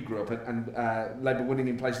from where you grew up, and Labour winning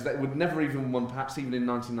in places that would never even won, perhaps even in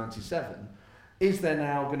 1997. is there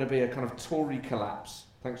now going to be a kind of Tory collapse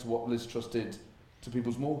thanks to what Liz Truss did to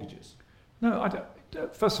people's mortgages? No, I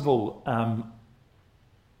don't. First of all,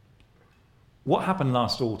 what happened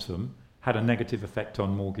last autumn had a negative effect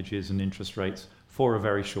on mortgages and interest rates for a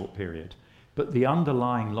very short period. But the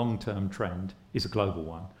underlying long-term trend is a global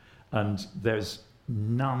one. And there's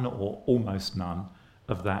none or almost none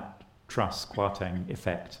of that Truss Kwarteng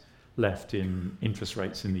effect left in interest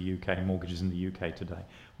rates in the UK, mortgages in the UK today.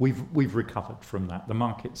 We've recovered from that. The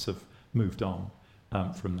markets have moved on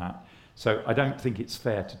from that. So I don't think it's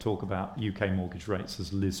fair to talk about UK mortgage rates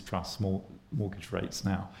as Liz Truss mortgage rates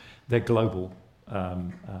now. They're global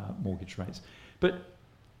mortgage rates. But,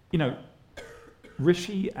 you know,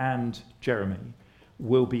 Rishi and Jeremy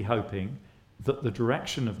will be hoping that the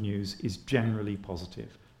direction of news is generally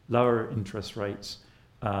positive. Lower interest rates,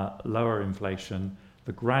 lower inflation,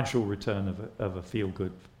 the gradual return of a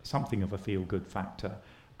feel-good, something of a feel-good factor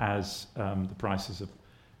as the prices of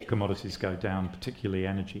commodities go down, particularly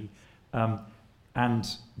energy.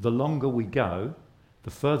 And the longer we go,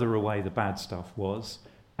 the further away the bad stuff was,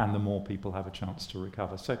 and the more people have a chance to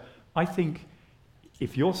recover. So I think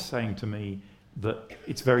if you're saying to me that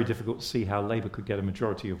it's very difficult to see how Labour could get a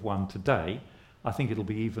majority of one today, I think it'll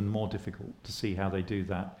be even more difficult to see how they do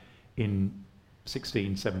that in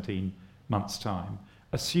 16, 17 months' time,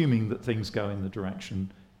 assuming that things go in the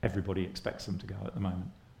direction everybody expects them to go at the moment.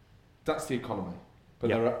 That's the economy. But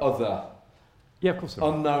Yep. there are other Yeah, of course there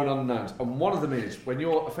are. unknown unknowns. And one of them is when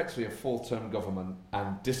you're effectively a full-term government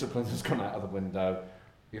and discipline has gone out of the window.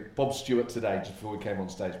 Bob Stewart today, just before we came on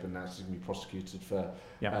stage, but announced he's going to be prosecuted for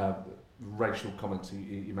racial comments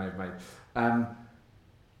he may have made.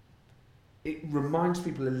 It reminds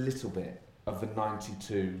people a little bit of the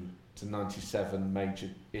 92 to 97 major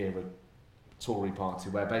era Tory party,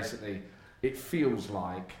 where basically it feels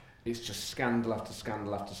like it's just scandal after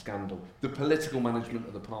scandal after scandal. The political management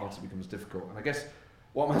of the party becomes difficult. And I guess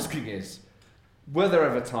what I'm asking is, were there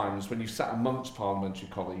ever times when you sat amongst parliamentary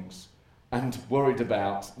colleagues and worried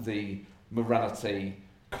about the morality,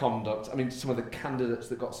 conduct? I mean, some of the candidates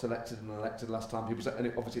that got selected and elected last time, people said, and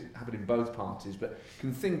it obviously happened in both parties, but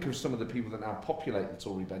can think of some of the people that now populate the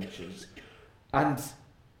Tory benches, and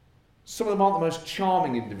some of them aren't the most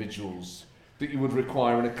charming individuals that you would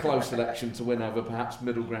require in a close election to win over perhaps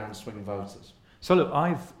middle ground swing voters. So look,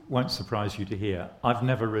 won't surprise you to hear, I've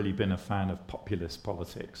never really been a fan of populist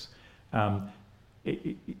politics.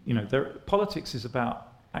 Politics is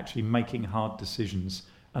about actually making hard decisions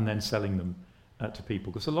and then selling them to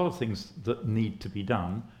people, because a lot of things that need to be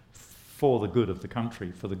done for the good of the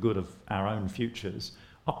country, for the good of our own futures,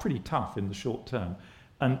 are pretty tough in the short term.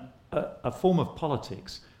 And a form of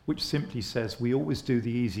politics which simply says we always do the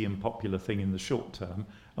easy and popular thing in the short term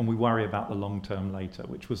and we worry about the long term later,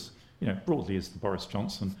 which was, broadly is the Boris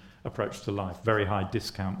Johnson approach to life, very high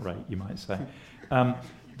discount rate, you might say.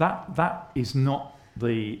 That is not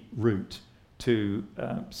the route to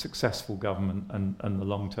successful government and the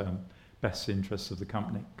long term best interests of the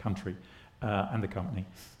country and the company.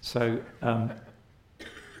 So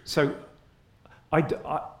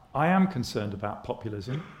I am concerned about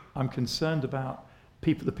populism. I'm concerned about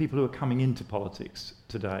the people who are coming into politics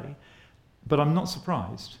today, but I'm not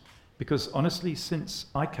surprised, because honestly, since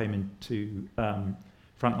I came into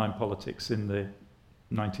frontline politics in the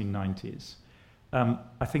 1990s,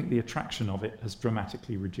 I think the attraction of it has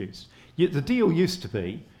dramatically reduced. The deal used to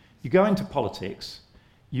be, you go into politics,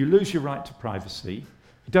 you lose your right to privacy,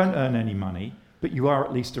 you don't earn any money, but you are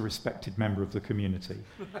at least a respected member of the community.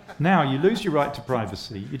 Now you lose your right to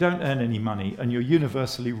privacy, you don't earn any money, and you're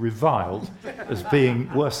universally reviled as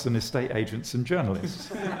being worse than estate agents and journalists.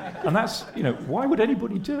 And that's, why would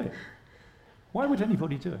anybody do it? Why would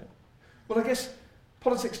anybody do it? Well, I guess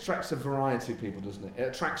politics attracts a variety of people, doesn't it?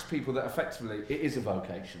 It attracts people that effectively, it is a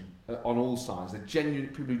vocation on all sides.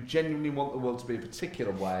 People who genuinely want the world to be a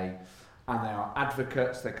particular way, and they are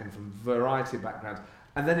advocates, they come from a variety of backgrounds.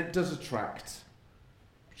 And then it does attract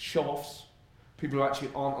show-offs, people who actually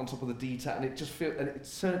aren't on top of the detail, and it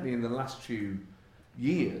certainly in the last few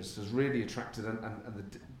years has really attracted,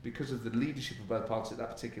 because of the leadership of both parties at that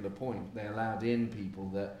particular point, they allowed in people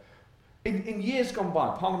that, in years gone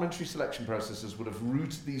by, parliamentary selection processes would have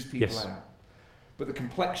rooted these people out. But the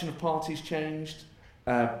complexion of parties changed.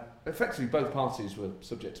 Effectively, both parties were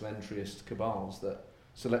subject to entryist cabals that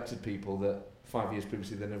selected people that 5 years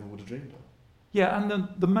previously they never would have dreamed of. Yeah, and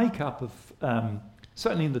the makeup of,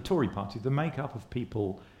 certainly in the Tory party, the makeup of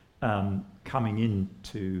people coming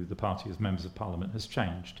into the party as members of parliament has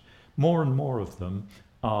changed. More and more of them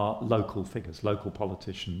are local figures, local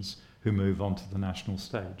politicians who move onto the national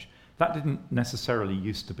stage. That didn't necessarily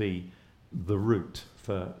used to be the route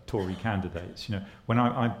for Tory candidates. When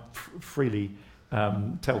I freely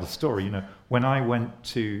tell the story, when I went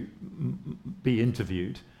to be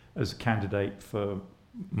interviewed as a candidate for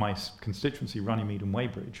my constituency, Runnymede and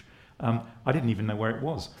Weybridge, I didn't even know where it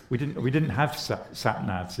was. We didn't have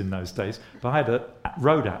sat-navs in those days, but I had a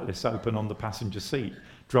road atlas open on the passenger seat,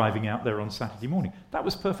 driving out there on Saturday morning. That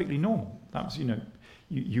was perfectly normal. That was,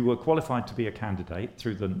 you were qualified to be a candidate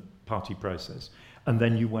through the party process, and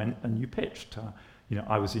then you went and you pitched.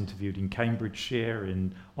 I was interviewed in Cambridgeshire,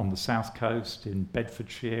 on the south coast, in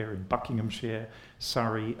Bedfordshire, in Buckinghamshire,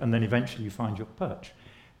 Surrey, and then eventually you find your perch.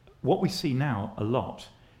 What we see now a lot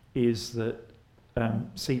is that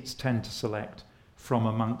seats tend to select from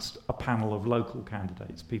amongst a panel of local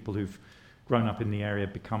candidates, people who've grown up in the area,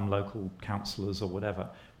 become local councillors or whatever.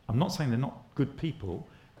 I'm not saying they're not good people,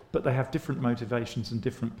 but they have different motivations and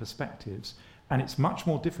different perspectives, and it's much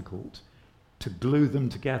more difficult to glue them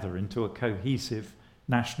together into a cohesive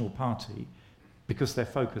national party because their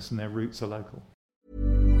focus and their roots are local.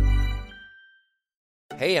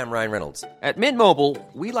 Hey, I'm Ryan Reynolds. At Mint Mobile,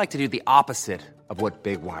 we like to do the opposite of what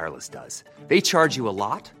Big Wireless does. They charge you a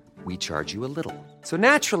lot, we charge you a little. So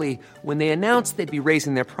naturally, when they announced they'd be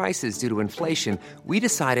raising their prices due to inflation, we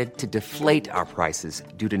decided to deflate our prices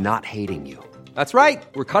due to not hating you. That's right.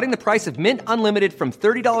 We're cutting the price of Mint Unlimited from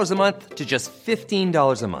 $30 a month to just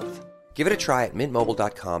 $15 a month. Give it a try at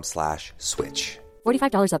mintmobile.com/switch.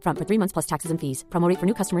 $45 up front for 3 months plus taxes and fees. Promo rate for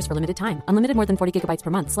new customers for limited time. Unlimited more than 40 gigabytes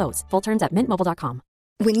per month slows. Full terms at mintmobile.com.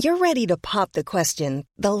 When you're ready to pop the question,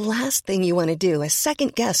 the last thing you want to do is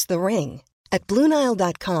second-guess the ring. At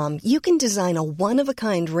BlueNile.com, you can design a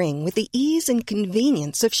one-of-a-kind ring with the ease and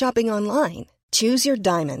convenience of shopping online. Choose your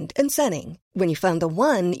diamond and setting. When you find the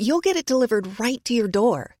one, you'll get it delivered right to your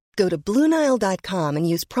door. Go to BlueNile.com and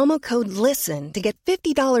use promo code LISTEN to get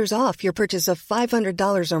 $50 off your purchase of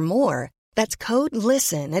 $500 or more. That's code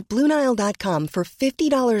LISTEN at BlueNile.com for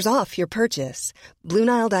 $50 off your purchase.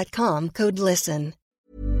 BlueNile.com, code LISTEN.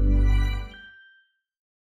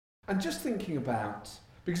 And just thinking about,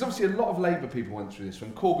 because obviously a lot of Labour people went through this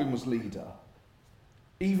when Corbyn was leader,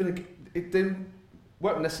 even it didn't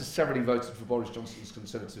weren't necessarily voted for Boris Johnson's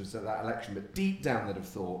Conservatives at that election, but deep down they'd have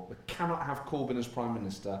thought, we cannot have Corbyn as Prime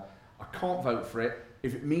Minister, I can't vote for it,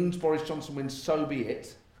 if it means Boris Johnson wins, so be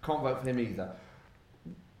it, I can't vote for him either.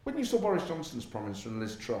 When you saw Boris Johnson as Prime Minister and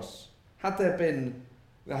Liz Truss, had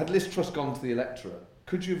Liz Truss gone to the electorate,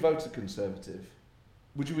 could you have voted Conservative?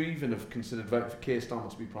 Would you even have considered voting for Keir Starmer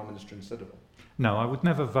to be Prime Minister instead of him? No, I would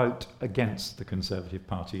never vote against the Conservative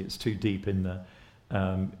Party. It's too deep in the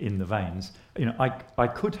veins. I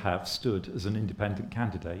could have stood as an independent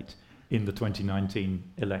candidate in the 2019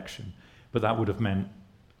 election, but that would have meant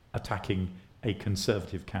attacking a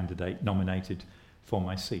Conservative candidate nominated for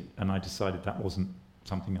my seat, and I decided that wasn't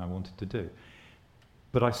something I wanted to do.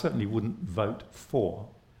 But I certainly wouldn't vote for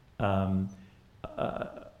a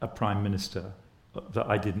Prime Minister that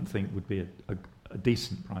I didn't think would be a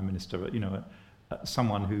decent Prime Minister,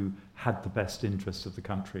 someone who had the best interests of the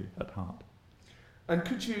country at heart. And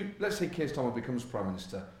could you, let's say Keir Starmer becomes Prime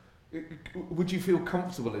Minister, would you feel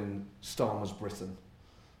comfortable in Starmer's Britain?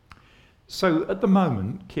 So at the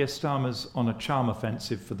moment, Keir Starmer's on a charm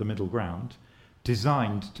offensive for the middle ground,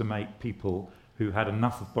 designed to make people who had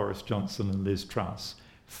enough of Boris Johnson and Liz Truss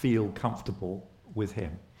feel comfortable with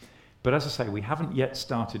him. But as I say, we haven't yet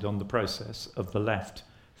started on the process of the left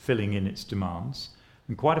filling in its demands.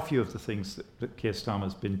 And quite a few of the things that Keir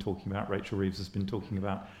Starmer's been talking about, Rachel Reeves has been talking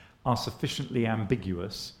about, are sufficiently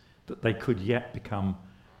ambiguous that they could yet become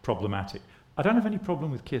problematic. I don't have any problem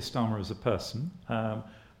with Keir Starmer as a person. I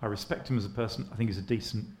respect him as a person. I think he's a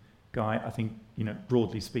decent guy. I think,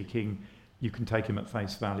 broadly speaking, you can take him at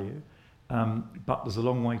face value. But there's a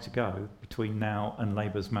long way to go between now and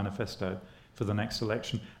Labour's manifesto for the next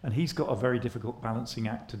election. And he's got a very difficult balancing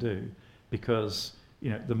act to do because,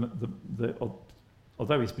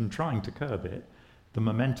 although he's been trying to curb it, the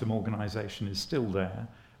Momentum organisation is still there,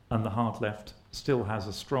 and the hard left still has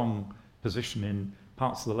a strong position in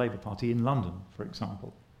parts of the Labour Party in London, for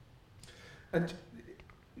example. And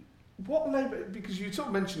what Labour, because you sort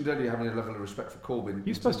of mentioned earlier having a level of respect for Corbyn.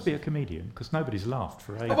 You're supposed to be a comedian, because nobody's laughed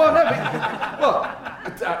for ages. Oh, well,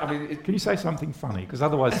 no, Can you say something funny? Because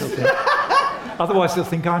otherwise they'll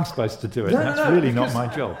think I'm supposed to do it. That's really not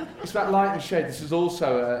my job. It's about light and shade. This is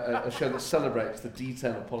also a show that celebrates the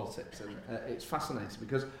detail of politics, and it's fascinating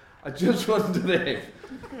because I just wondered if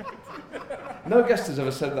no guest has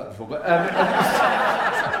ever said that before, but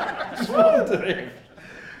I just wondered if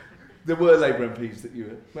there were Labour MPs that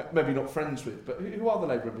you were maybe not friends with, but who are the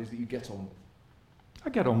Labour MPs that you get on with?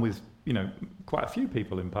 I get on with, quite a few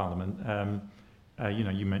people in Parliament.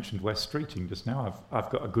 You mentioned Wes Streeting just now. I've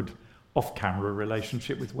got a good off-camera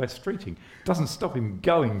relationship with Wes Streeting. Doesn't stop him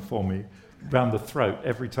going for me round the throat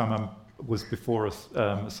every time I was before a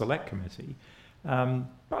select committee.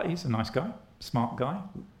 But he's a nice guy, smart guy.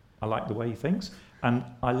 I like the way he thinks, and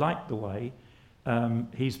I like the way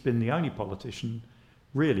he's been the only politician,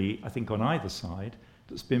 really, I think, on either side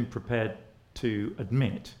that's been prepared to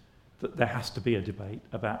admit that there has to be a debate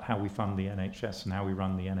about how we fund the NHS and how we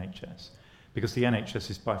run the NHS. Because the NHS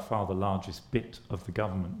is by far the largest bit of the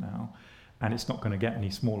government now, and it's not going to get any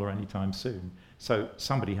smaller anytime soon. So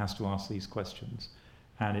somebody has to ask these questions.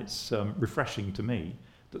 And it's refreshing to me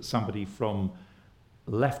that somebody from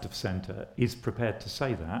left of centre is prepared to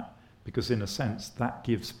say that, because in a sense that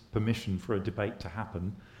gives permission for a debate to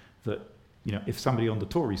happen that, if somebody on the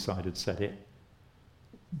Tory side had said it,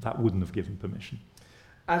 that wouldn't have given permission.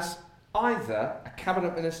 As either a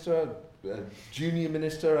cabinet minister, a junior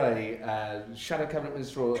minister, a shadow cabinet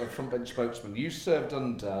minister, or a frontbench spokesman, you served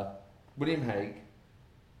under William Hague,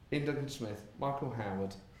 Ian Duncan-Smith, Michael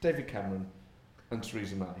Howard, David Cameron and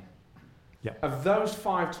Theresa May. Yeah. Of those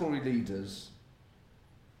 5 Tory leaders,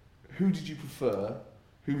 who did you prefer?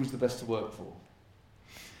 Who was the best to work for?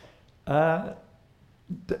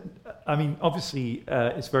 Obviously,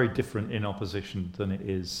 it's very different in opposition than it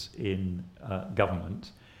is in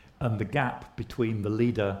government. And the gap between the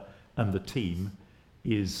leader and the team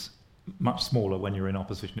is much smaller when you're in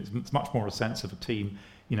opposition. It's much more a sense of a team.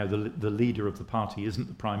 The leader of the party isn't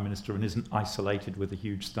the Prime Minister and isn't isolated with a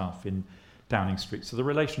huge staff in Downing Street. So the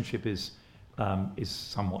relationship is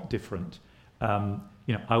somewhat different. I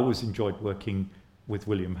always enjoyed working with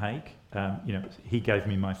William Hague. He gave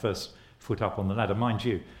me my first foot up on the ladder. Mind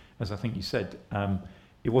you, as I think you said,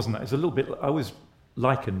 it wasn't that. It's a little bit. I was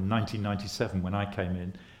likened 1997 when I came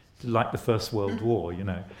in to like the First World War.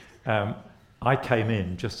 I came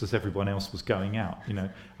in just as everyone else was going out.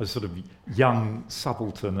 I was sort of young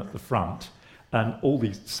subaltern at the front, and all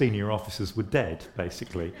these senior officers were dead,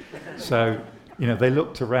 basically. So, they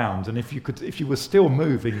looked around, and if you were still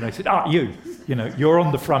moving, they said, you're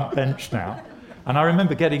on the front bench now. And I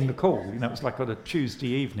remember getting the call. It was like on a Tuesday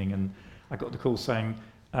evening, and I got the call saying,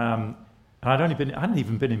 and I hadn't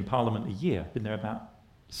even been in Parliament a year. Been there about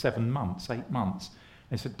 8 months.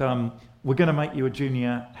 They said, we're going to make you a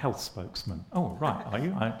junior health spokesman. Oh, right, are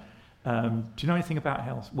you? Do you know anything about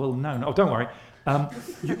health? Well, no. Oh, don't worry.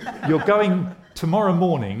 You're going tomorrow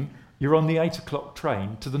morning. You're on the 8 o'clock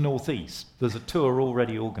train to the northeast. There's a tour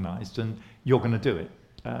already organised, and you're going to do it.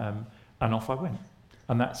 And off I went.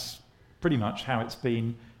 And that's pretty much how it's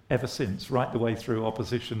been ever since, right the way through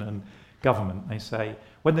opposition and government. They say,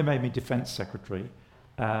 when they made me Defence Secretary,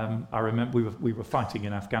 I remember we were fighting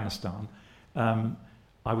in Afghanistan.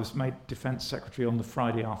 I was made Defence Secretary on the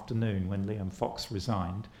Friday afternoon when Liam Fox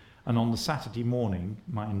resigned. And on the Saturday morning,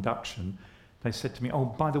 my induction, they said to me, oh,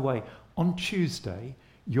 by the way, on Tuesday,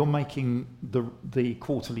 you're making the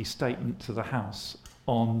quarterly statement to the House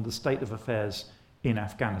on the state of affairs in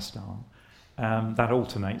Afghanistan. That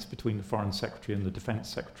alternates between the Foreign Secretary and the Defence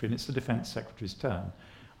Secretary, and it's the Defence Secretary's turn.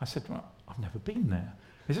 I said, well, I've never been there.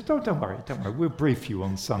 They said, don't worry, we'll brief you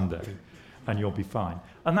on Sunday and you'll be fine.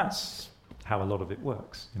 And that's how a lot of it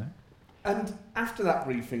works, And after that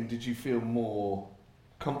briefing, did you feel more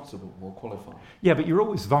comfortable, more qualified? Yeah, but you're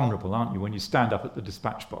always vulnerable, aren't you, when you stand up at the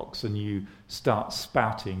dispatch box and you start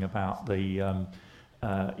spouting about the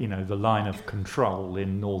line of control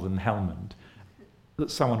in northern Helmand, that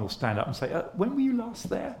someone will stand up and say, when were you last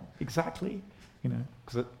there? Exactly.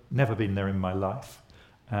 Because I've never been there in my life.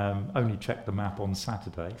 Only checked the map on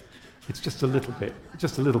Saturday. It's just a little bit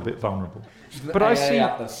vulnerable. But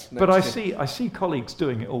I see colleagues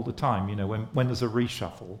doing it all the time. When there's a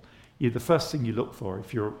reshuffle, the first thing you look for,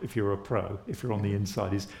 if you're a pro, if you're on the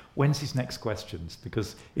inside, is when's his next questions?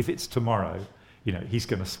 Because if it's tomorrow, he's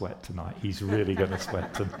going to sweat tonight. He's really going to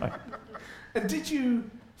sweat tonight. And did you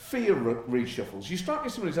fear reshuffles? You strike me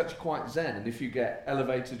as someone who's actually quite zen, and if you get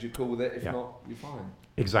elevated, you're cool with it. If not, you're fine.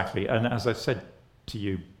 Exactly. And as I said to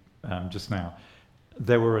you just now,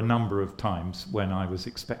 there were a number of times when I was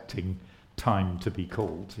expecting time to be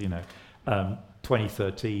called.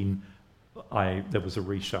 2013, there was a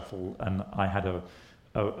reshuffle, and I had a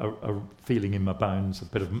feeling in my bones, a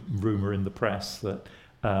bit of rumour in the press that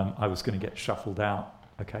I was going to get shuffled out.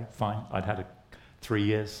 Okay, fine. I'd had 3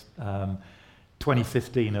 years.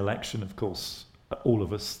 2015 election, of course, all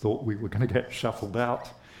of us thought we were going to get shuffled out.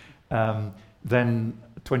 Then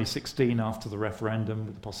 2016, after the referendum,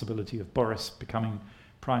 with the possibility of Boris becoming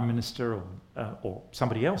Prime Minister or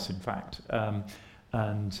somebody else, in fact,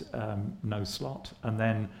 and no slot. And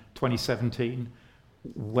then 2017,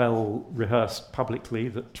 well rehearsed publicly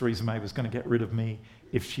that Theresa May was going to get rid of me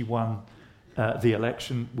if she won the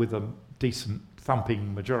election with a decent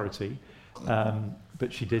thumping majority,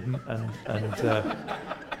 but she didn't, and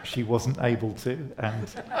she wasn't able to. And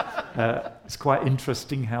it's quite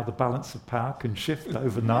interesting how the balance of power can shift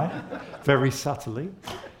overnight, very subtly.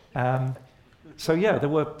 So yeah, there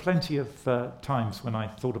were plenty of times when I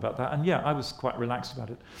thought about that, and yeah, I was quite relaxed about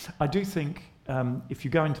it. I do think if you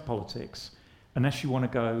go into politics, unless you want to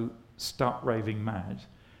go stark raving mad,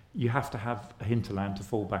 you have to have a hinterland to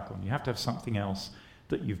fall back on. You have to have something else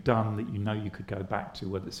that you've done that you know you could go back to,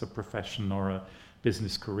 whether it's a profession or a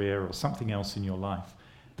business career or something else in your life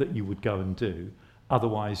that you would go and do.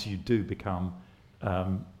 Otherwise, you do become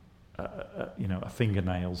a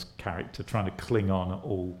fingernails character trying to cling on at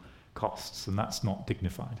all costs, and that's not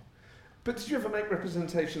dignified. But did you ever make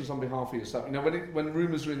representations on behalf of yourself? You know, when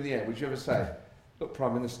rumours were in the air, would you ever say, look,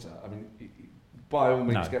 Prime Minister, I mean, by all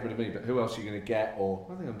means get rid of me, but who else are you going to get? Or,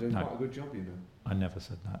 I think I'm doing quite a good job, you know. I never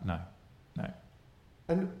said that, no.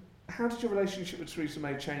 And how did your relationship with Theresa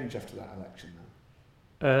May change after that election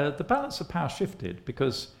then? The balance of power shifted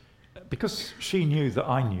because she knew that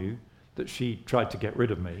I knew that she tried to get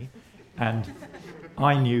rid of me, and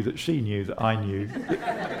I knew that she knew that I knew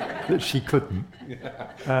that she couldn't.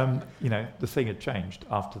 The thing had changed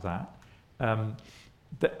after that.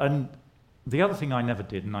 And the other thing I never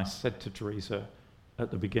did, and I said to Theresa at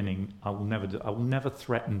the beginning, I will never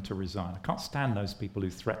threaten to resign. I can't stand those people who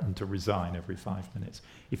threaten to resign every 5 minutes.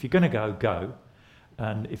 If you're going to go, go,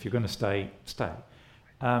 and if you're going to stay, stay.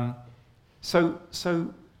 So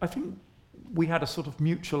I think we had a sort of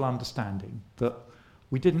mutual understanding that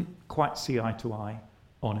we didn't quite see eye to eye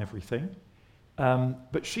on everything,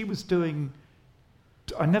 but she was doing.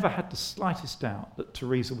 I never had the slightest doubt that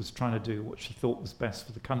Theresa was trying to do what she thought was best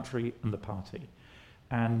for the country and the party.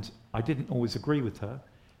 And I didn't always agree with her,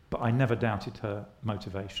 but I never doubted her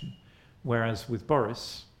motivation. Whereas with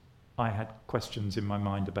Boris, I had questions in my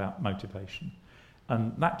mind about motivation.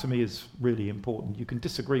 And that to me is really important. You can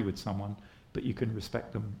disagree with someone, but you can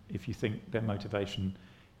respect them if you think their motivation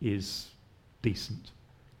is decent.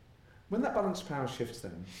 When that balance of power shifts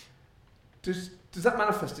then, does that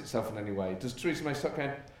manifest itself in any way? Does Theresa May start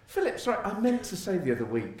going, Philip, sorry, I meant to say the other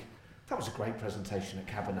week, that was a great presentation at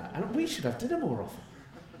Cabinet, and we should have dinner more often?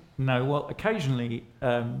 No, well, occasionally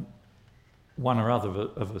one or other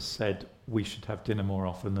of us said we should have dinner more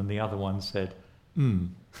often, and the other one said,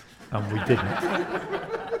 and we didn't.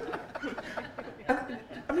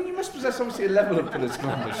 I mean, you must possess obviously a level of political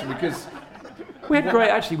ambition, because... We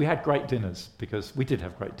had great dinners, because we did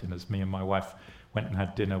have great dinners. Me and my wife went and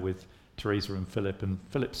had dinner with Theresa and Philip, and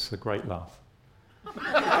Philip's a great laugh. I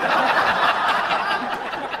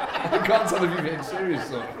can't tell if you're being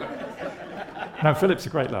serious or No, Philip's a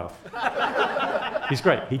great laugh. He's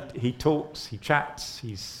great. He talks, he chats,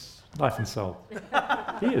 he's life and soul.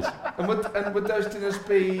 He is. And would those dinners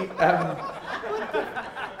be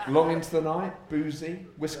long into the night, boozy,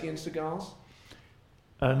 whiskey and cigars?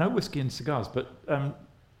 No whiskey and cigars, but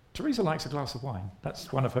Theresa likes a glass of wine.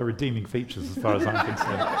 That's one of her redeeming features as far as I'm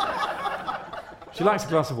concerned. She likes a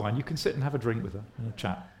glass of wine. You can sit and have a drink with her and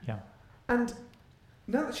chat, yeah. And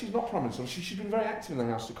now that she's not Prime Minister, she's been very active in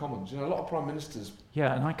the House of Commons. You know, a lot of Prime Ministers...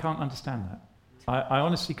 Yeah, and I can't understand that. I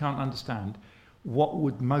honestly can't understand what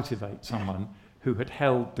would motivate someone who had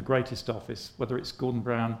held the greatest office, whether it's Gordon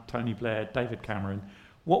Brown, Tony Blair, David Cameron,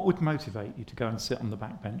 what would motivate you to go and sit on the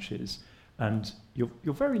back benches? And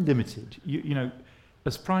you're very limited. You know,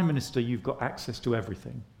 as Prime Minister, you've got access to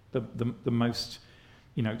everything. The most,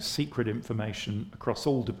 secret information across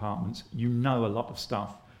all departments. You know a lot of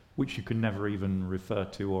stuff which you can never even refer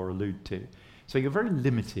to or allude to. So you're very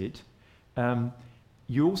limited.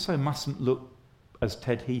 You also mustn't look, as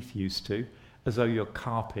Ted Heath used to, as though you're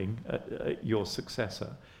carping at your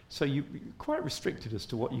successor. So you're quite restricted as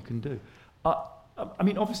to what you can do. I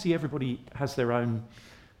mean, obviously everybody has their own,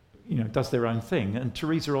 does their own thing, and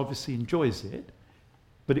Theresa obviously enjoys it,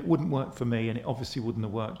 but it wouldn't work for me, and it obviously wouldn't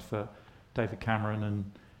have worked for David Cameron,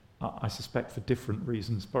 and I suspect for different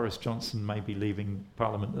reasons. Boris Johnson may be leaving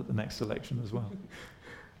Parliament at the next election as well.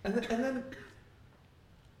 And then,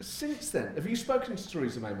 since then, have you spoken to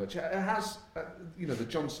Theresa May much? Has, the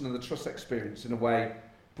Johnson and the Truss experience, in a way,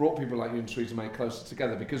 brought people like you and Theresa May closer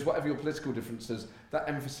together? Because whatever your political differences, that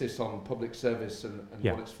emphasis on public service and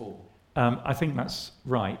what it's for. I think that's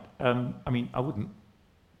right. I wouldn't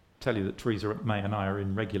tell you that Theresa May and I are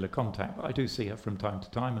in regular contact, but I do see her from time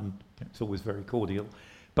to time, and it's always very cordial.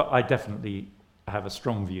 But I definitely have a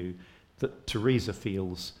strong view that Theresa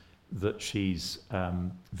feels that she's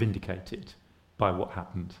vindicated by what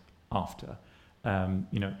happened after.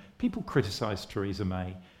 People criticised Theresa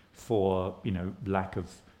May for lack of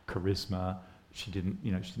charisma. She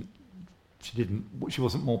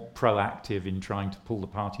wasn't more proactive in trying to pull the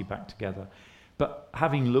party back together. But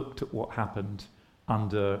having looked at what happened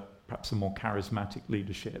under perhaps a more charismatic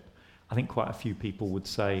leadership, I think quite a few people would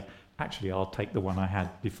say, actually, I'll take the one I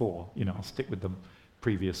had before. I'll stick with the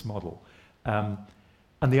previous model. And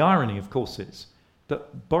the irony, of course, is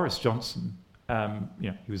that Boris Johnson,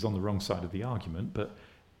 he was on the wrong side of the argument, but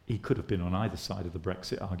he could have been on either side of the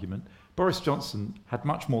Brexit argument. Boris Johnson had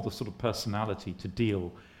much more the sort of personality to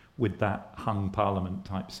deal with that hung parliament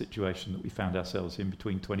type situation that we found ourselves in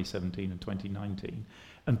between 2017 and 2019.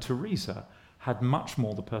 And Theresa had much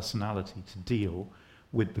more the personality to deal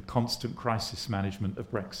with the constant crisis management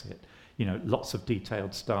of Brexit. Lots of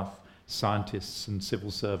detailed stuff, scientists and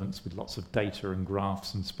civil servants with lots of data and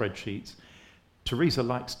graphs and spreadsheets. Theresa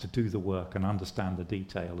likes to do the work and understand the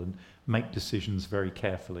detail and make decisions very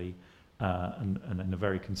carefully and in a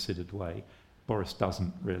very considered way. Boris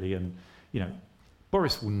doesn't really, and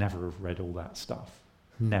Boris will never have read all that stuff.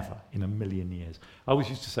 Never in a million years. I always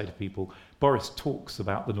used to say to people, Boris talks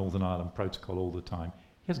about the Northern Ireland Protocol all the time.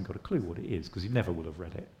 He hasn't got a clue what it is because he never will have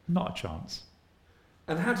read it. Not a chance.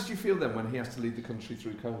 And how did you feel then when he has to lead the country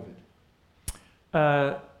through COVID?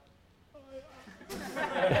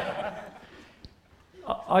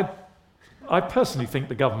 I personally think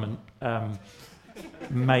the government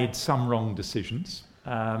made some wrong decisions.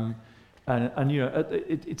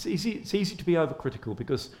 It's easy to be overcritical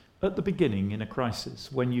because at the beginning in a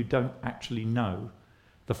crisis, when you don't actually know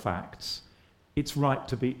the facts, it's right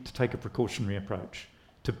to take a precautionary approach,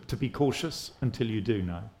 to be cautious until you do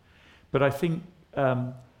know. But I think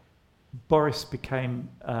Boris became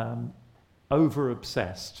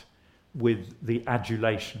over-obsessed with the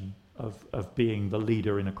adulation of being the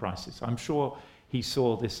leader in a crisis. I'm sure he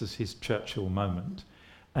saw this as his Churchill moment,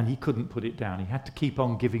 and he couldn't put it down. He had to keep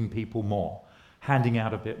on giving people more, handing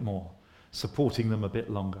out a bit more, supporting them a bit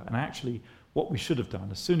longer. And actually, what we should have done,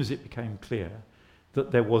 as soon as it became clear that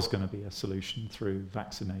there was going to be a solution through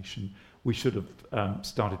vaccination, we should have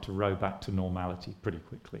started to row back to normality pretty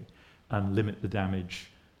quickly and limit the damage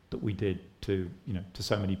that we did to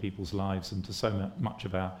so many people's lives and to so much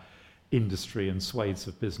of our industry and swathes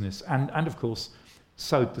of business, and of course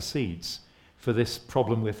sowed the seeds for this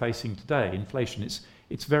problem we're facing today, inflation.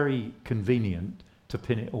 It's very convenient to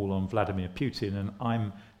pin it all on Vladimir Putin, and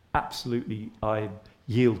I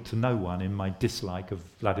yield to no one in my dislike of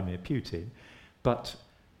Vladimir Putin, but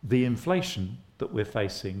the inflation that we're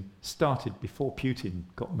facing started before Putin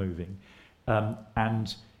got moving.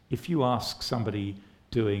 And if you ask somebody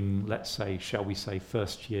doing, let's say, shall we say,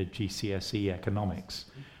 first year GCSE economics,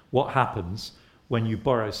 what happens when you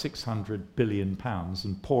borrow £600 billion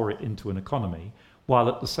and pour it into an economy, while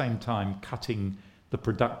at the same time cutting the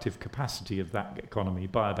productive capacity of that economy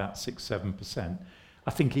by about 6-7%,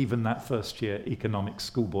 I think even that first year economics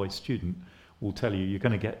schoolboy student will tell you, you're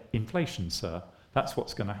going to get inflation, sir. That's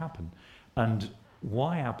what's going to happen. And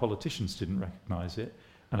why our politicians didn't recognise it,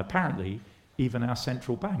 and apparently even our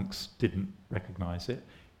central banks didn't recognise it,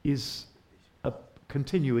 is a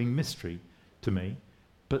continuing mystery to me.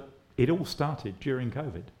 But it all started during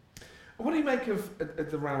COVID. What do you make of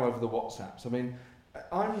the row over the WhatsApps? I mean,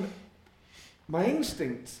 my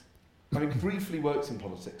instinct, briefly works in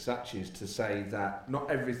politics, actually, is to say that not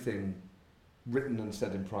everything written and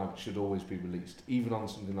said in private should always be released, even on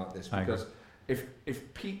something like this, because if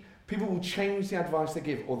people will change the advice they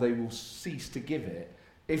give, or they will cease to give it,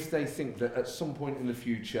 if they think that at some point in the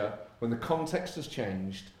future, when the context has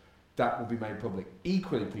changed, that will be made public.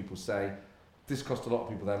 Equally, people say, this cost a lot of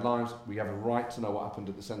people their lives, we have a right to know what happened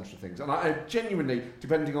at the centre of things. And I genuinely,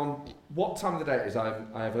 depending on what time of the day it is, I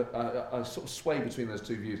have a sort of sway between those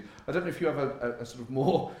two views. I don't know if you have a sort of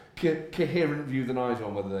more coherent view than I do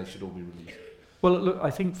on whether they should all be released. Well, look, I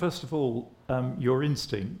think first of all, your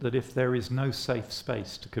instinct that if there is no safe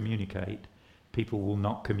space to communicate, people will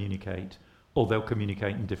not communicate, or they'll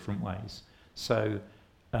communicate in different ways. So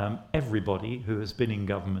everybody who has been in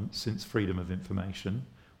government since freedom of information,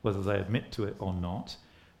 whether they admit to it or not,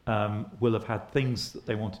 will have had things that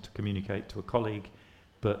they wanted to communicate to a colleague,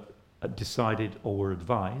 but decided or were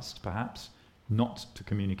advised, perhaps, not to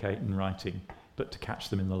communicate in writing, but to catch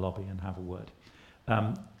them in the lobby and have a word.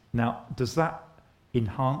 Now, does that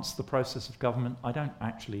enhance the process of government? I don't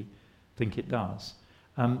actually think it does.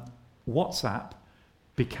 WhatsApp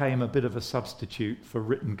became a bit of a substitute for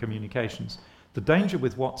written communications. The danger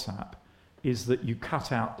with WhatsApp is that you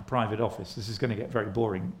cut out the private office. This is going to get very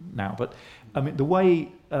boring now, but the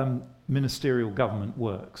way ministerial government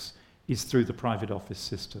works is through the private office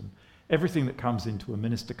system. Everything that comes into a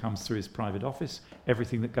minister comes through his private office.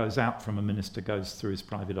 Everything that goes out from a minister goes through his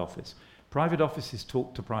private office. Private offices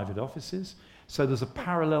talk to private offices. So there's a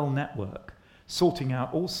parallel network sorting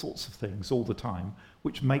out all sorts of things all the time,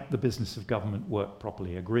 which make the business of government work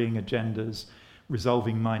properly, agreeing agendas,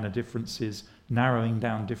 resolving minor differences, narrowing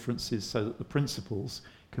down differences so that the principals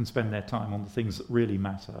can spend their time on the things that really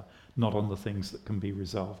matter, not on the things that can be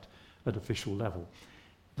resolved at official level.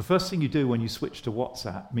 The first thing you do when you switch to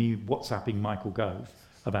WhatsApp, me WhatsApping Michael Gove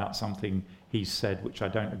about something he's said which I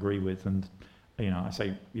don't agree with, and I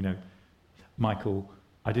say, Michael,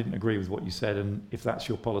 I didn't agree with what you said, and if that's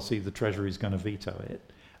your policy, the Treasury is going to veto it.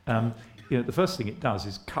 The first thing it does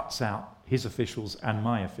is cuts out his officials and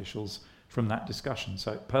my officials from that discussion.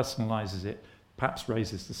 So it personalises it, perhaps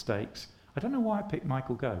raises the stakes. I don't know why I picked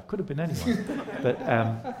Michael Gove. Could have been anyone.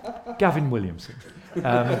 But Gavin Williamson.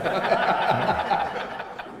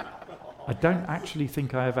 I don't actually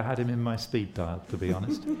think I ever had him in my speed dial, to be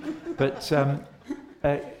honest. But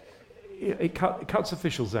it cuts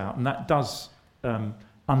officials out, and that does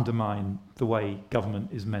undermine the way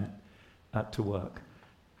government is meant to work.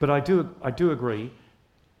 But I do agree,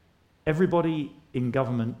 everybody in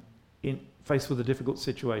government faced with a difficult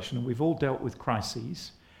situation, and we've all dealt with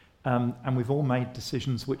crises, and we've all made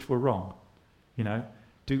decisions which were wrong.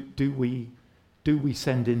 Do we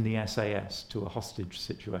send in the SAS to a hostage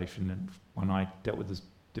situation? And when I dealt with the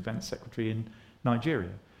Defence Secretary in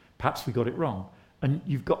Nigeria, perhaps we got it wrong. And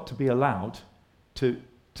you've got to be allowed to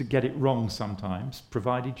get it wrong sometimes,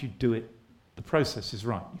 provided you do it, the process is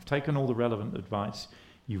right. You've taken all the relevant advice,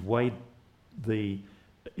 you've weighed the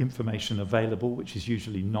information available, which is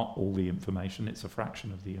usually not all the information, it's a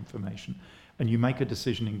fraction of the information, and you make a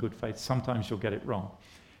decision in good faith. Sometimes you'll get it wrong.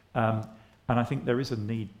 And I think there is a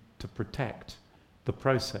need to protect the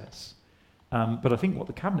process. But I think what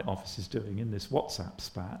the Cabinet Office is doing in this WhatsApp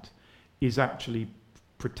spat is actually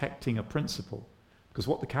protecting a principle, because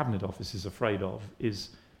what the Cabinet Office is afraid of is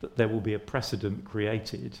that there will be a precedent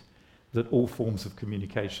created that all forms of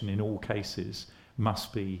communication in all cases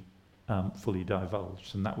must be fully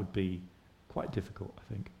divulged, and that would be quite difficult,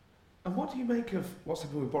 I think. And what do you make of what's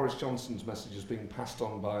happened with Boris Johnson's messages being passed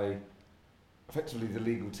on by effectively the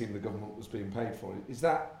legal team the government was being paid for? Is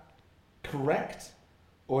that correct,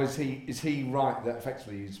 or is he right that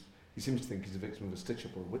effectively he seems to think he's a victim of a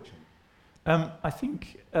stitch-up or a witch hunt? I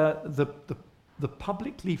think the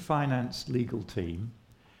publicly financed legal team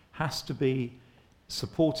has to be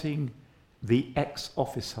supporting the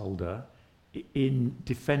ex-office holder in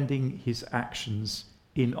defending his actions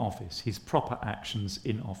in office, his proper actions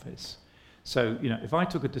in office. So, if I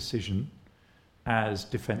took a decision as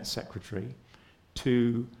Defence Secretary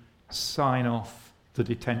to sign off the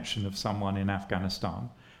detention of someone in Afghanistan,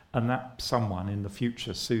 and that someone in the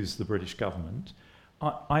future sues the British government,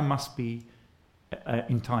 I must be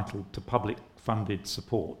entitled to public funded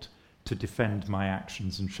support to defend my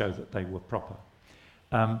actions and show that they were proper.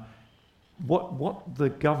 What the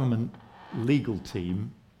government legal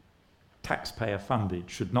team, taxpayer funded,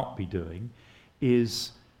 should not be doing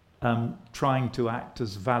is trying to act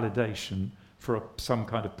as validation for some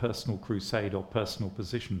kind of personal crusade or personal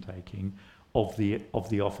position taking of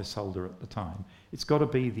the office holder at the time. It's got to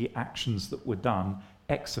be the actions that were done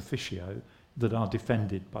ex officio that are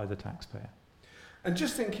defended by the taxpayer. And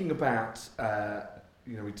just thinking about,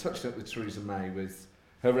 we touched up with Theresa May with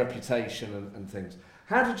her reputation and things.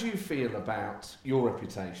 How did you feel about your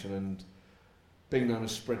reputation and being known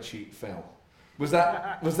as Spreadsheet Phil? Was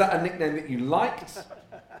that a nickname that you liked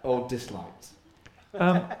or disliked?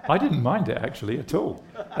 I didn't mind it actually at all.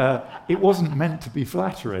 It wasn't meant to be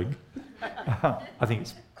flattering. I think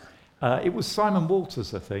it was Simon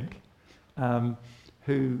Walters, I think,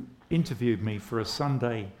 who interviewed me for a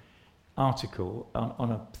Sunday article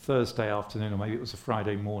on a Thursday afternoon, or maybe it was a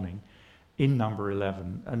Friday morning, in Number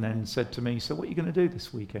 11, and then said to me, "So what are you going to do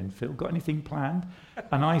this weekend, Phil? Got anything planned?"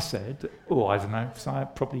 And I said, I don't know, so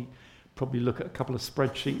I'd probably look at a couple of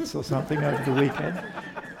spreadsheets or something over the weekend.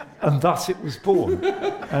 And thus it was born.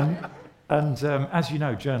 And as you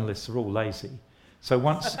know, journalists are all lazy. So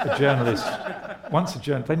once a journalist,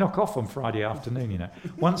 they knock off on Friday afternoon,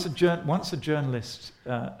 Once a journalist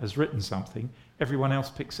has written something, everyone else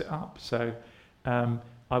picks it up. So I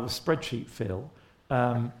was Spreadsheet Phil,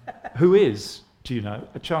 who is,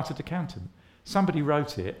 a chartered accountant. Somebody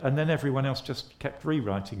wrote it, and then everyone else just kept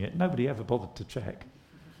rewriting it. Nobody ever bothered to check.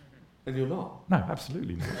 And you're not? No,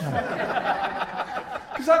 absolutely not.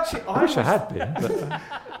 Because actually, I wish I had been. But,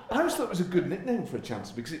 I always thought it was a good nickname for a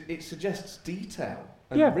chancellor because it suggests detail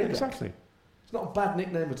and yeah, rigor. exactly. It's not a bad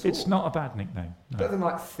nickname at all. It's not a bad nickname. No. Better than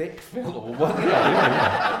like Thick Phil or what?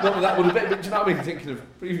 Not that that would have been. But do you know what I mean? Thinking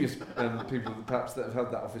of previous people perhaps that have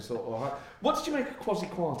held that office. What did you make of Kwasi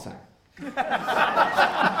Kwarteng?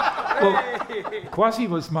 Well, Kwasi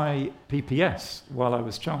was my PPS while I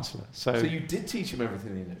was Chancellor. So you did teach him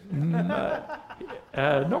everything he knew?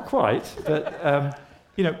 Not quite, but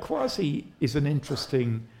Kwasi is an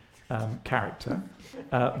interesting character.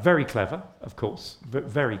 Very clever, of course,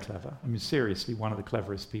 very clever. I mean, seriously, one of the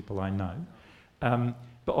cleverest people I know.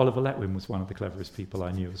 But Oliver Letwin was one of the cleverest people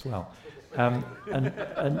I knew as well. And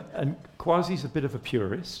Kwasi's a bit of a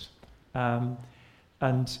purist. And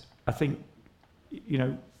I think,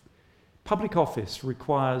 public office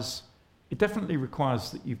definitely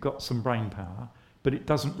requires that you've got some brain power, but it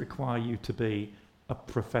doesn't require you to be a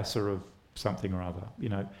professor of something or other.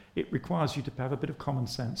 It requires you to have a bit of common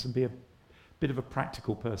sense and be a bit of a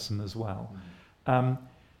practical person as well. I'm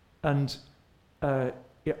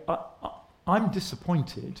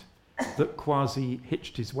disappointed that Kwasi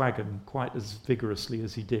hitched his wagon quite as vigorously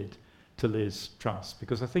as he did to Liz Truss,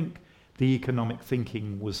 because I think the economic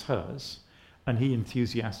thinking was hers, and he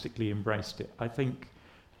enthusiastically embraced it. I think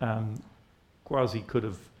Kwasi could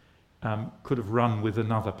have run with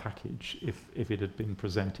another package if it had been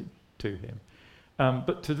presented to him.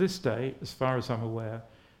 But to this day, as far as I'm aware,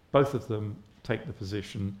 both of them take the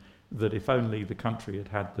position that if only the country had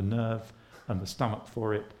had the nerve and the stomach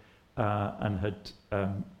for it and had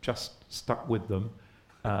just stuck with them,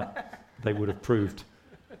 they would have proved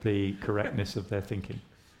the correctness of their thinking.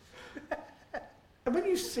 And when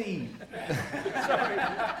you see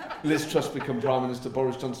Liz Truss become Prime Minister,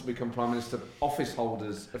 Boris Johnson become Prime Minister, office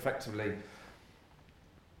holders effectively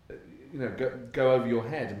go over your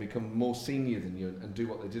head and become more senior than you and do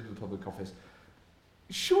what they did with the public office,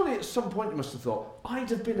 surely at some point you must have thought,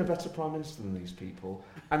 I'd have been a better Prime Minister than these people,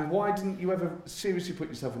 and why didn't you ever seriously put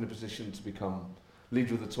yourself in a position to become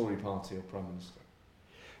leader of the Tory party or Prime Minister?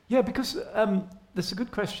 Yeah, because that's a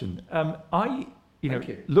good question. I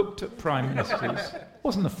looked at Prime Ministers. It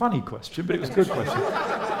wasn't a funny question, but it was a good question.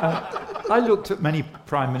 I looked at many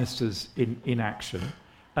Prime Ministers in action,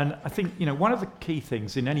 and I think one of the key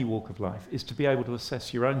things in any walk of life is to be able to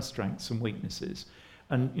assess your own strengths and weaknesses.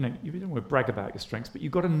 And you don't want to brag about your strengths, but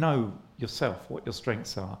you've got to know yourself what your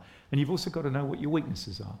strengths are, and you've also got to know what your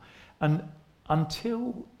weaknesses are. And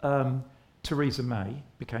until Theresa May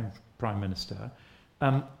became Prime Minister,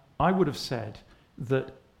 I would have said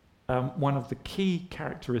that one of the key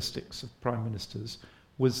characteristics of Prime Ministers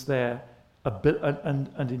was their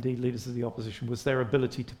and indeed leaders of the opposition, was their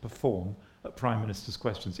ability to perform at Prime Minister's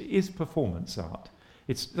questions. It is performance art.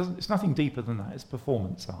 It's nothing deeper than that. It's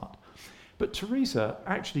performance art. But Theresa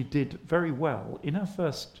actually did very well in her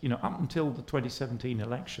first, up until the 2017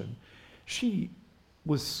 election. She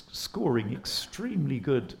was scoring extremely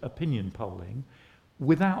good opinion polling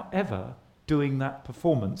without ever doing that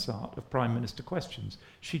performance art of Prime Minister questions.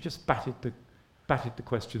 She just batted the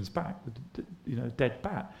questions back with dead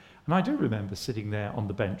bat. And I do remember sitting there on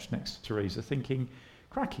the bench next to Theresa thinking,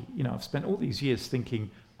 cracky, I've spent all these years thinking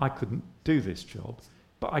I couldn't do this job,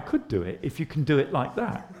 but I could do it if you can do it like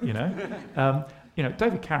that,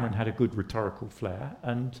 David Cameron had a good rhetorical flair,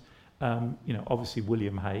 and obviously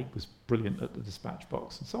William Hague was brilliant at the dispatch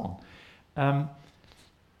box and so on.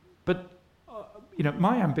 But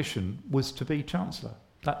my ambition was to be Chancellor.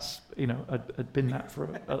 That's, I'd been that for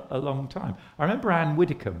a long time. I remember Anne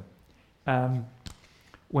Widdecombe,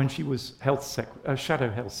 when she was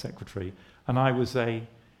Shadow Health Secretary, and I was a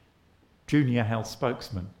junior health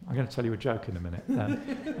spokesman. I'm going to tell you a joke in a minute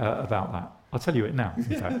about that. I'll tell you it now, in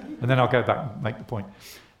fact, and then I'll go back and make the point.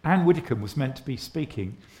 Anne Widdecombe was meant to be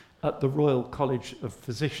speaking at the Royal College of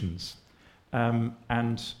Physicians,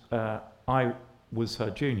 and I was her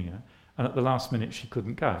junior, and at the last minute she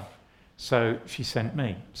couldn't go. So she sent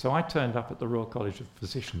me. So I turned up at the Royal College of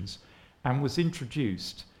Physicians and was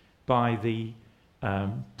introduced by the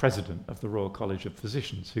president of the Royal College of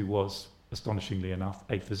Physicians, who was, astonishingly enough,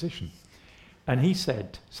 a physician. And he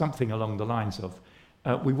said something along the lines of,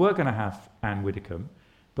 we were going to have Anne Widdecombe,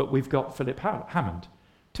 but we've got Philip Hammond,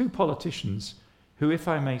 two politicians who, if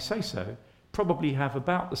I may say so, probably have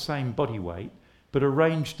about the same body weight, but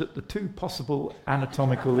arranged at the two possible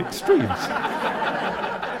anatomical extremes.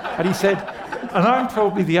 And he said, and I'm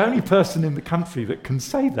probably the only person in the country that can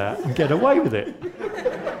say that and get away with it.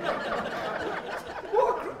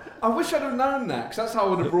 I wish I'd have known that, because that's how I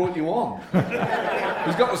would have brought you on.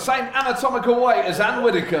 He's got the same anatomical weight as Anne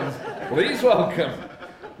Widdecombe. Please welcome.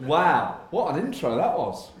 Wow, what an intro that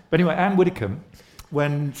was. But anyway, Anne Widdecombe,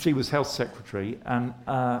 when she was Health Secretary and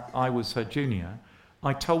I was her junior,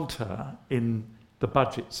 I told her in the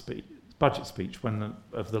budget budget speech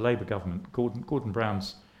of the Labour government, Gordon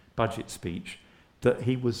Brown's budget speech, that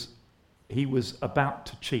he was about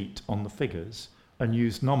to cheat on the figures and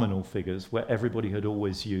use nominal figures where everybody had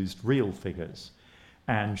always used real figures.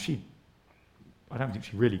 And I don't think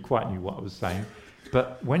she really quite knew what I was saying,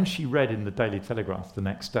 but when she read in the Daily Telegraph the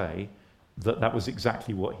next day that was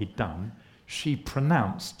exactly what he'd done, she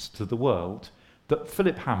pronounced to the world that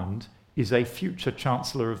Philip Hammond is a future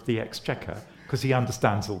Chancellor of the Exchequer because he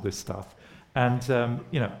understands all this stuff. And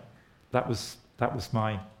that was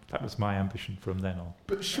my ambition from then on.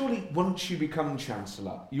 But surely once you become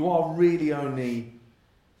Chancellor, you are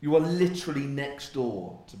literally next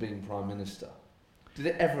door to being Prime Minister. Did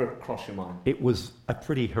it ever cross your mind? It was a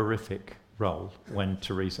pretty horrific role when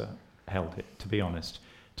Theresa held it, to be honest.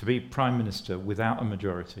 To be Prime Minister without a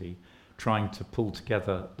majority, trying to pull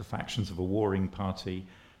together the factions of a warring party,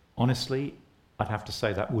 honestly, I'd have to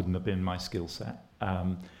say that wouldn't have been my skill set.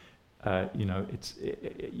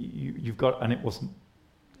 You've got, and it wasn't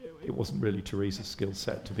really Theresa's skill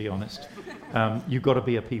set, to be honest. You've got to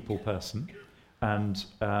be a people person, and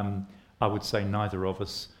I would say neither of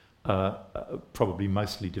us probably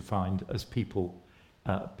mostly defined as people,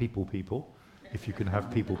 if you can have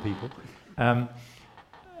people. And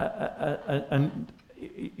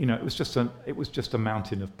it was just a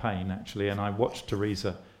mountain of pain, actually. And I watched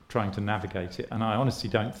Theresa trying to navigate it, and I honestly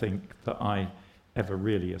don't think that I ever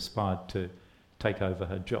really aspired to take over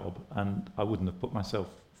her job, and I wouldn't have put myself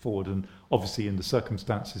forward. And obviously, in the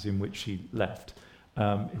circumstances in which she left,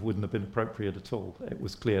 it wouldn't have been appropriate at all. It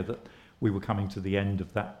was clear that we were coming to the end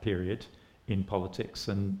of that period in politics,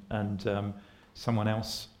 and someone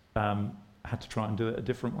else had to try and do it a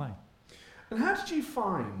different way. And how did you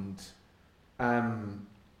find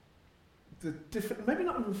the different, maybe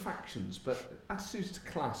not even factions, but attitudes to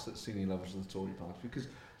class at senior levels of the Tory party? Because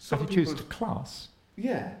some attitudes to class?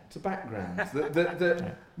 Yeah, to backgrounds.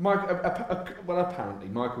 Apparently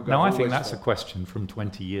Michael Gove. No, I think that's a question from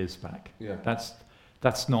 20 years back. Yeah.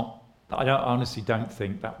 That's not. I honestly don't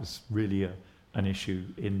think that was really an issue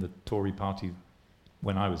in the Tory party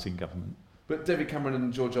when I was in government. But David Cameron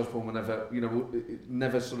and George Osborne were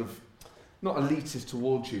never sort of, not elitist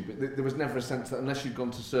towards you, but there was never a sense that unless you'd gone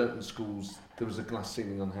to certain schools, there was a glass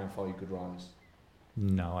ceiling on how far you could rise.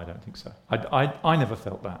 No, I don't think so. I never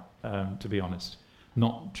felt that, to be honest.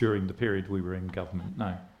 Not during the period we were in government,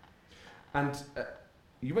 no. And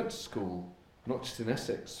you went to school, not just in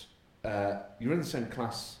Essex. You were in the same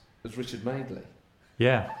class as Richard Madeley.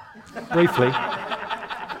 Yeah, briefly.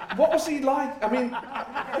 What was he like? I mean,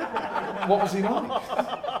 what was he like?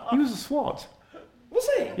 He was a SWAT. Was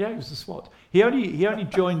he? Yeah, he was a SWAT. He only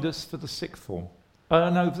joined us for the sixth form.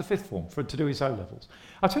 The fifth form, to do his O-levels.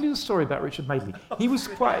 I'll tell you the story about Richard Madeley. He was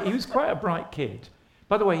quite a bright kid.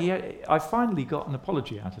 By the way, I finally got an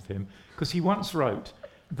apology out of him because he once wrote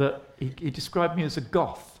that he described me as a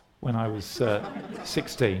goth when I was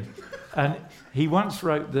 16. And he once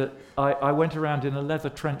wrote that I went around in a leather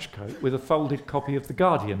trench coat with a folded copy of The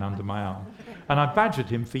Guardian under my arm. And I badgered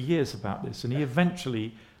him for years about this, and he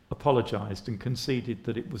eventually apologised and conceded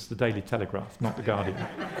that it was the Daily Telegraph, not The Guardian.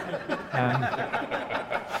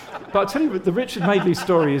 But I'll tell you, the Richard Madeley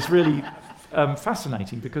story is really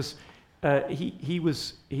fascinating because he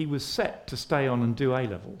was set to stay on and do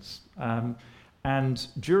A-levels. And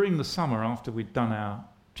during the summer, after we'd done our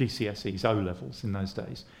GCSEs, O-levels in those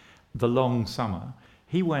days, the long summer,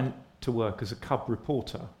 he went to work as a cub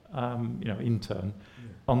reporter, intern,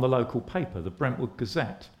 on the local paper, the Brentwood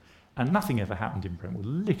Gazette. And nothing ever happened in Brentwood,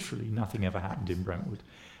 literally nothing ever happened in Brentwood,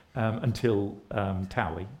 until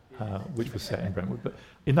Towie, which was set in Brentwood. But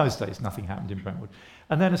in those days, nothing happened in Brentwood.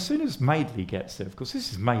 And then as soon as Madeley gets there, of course,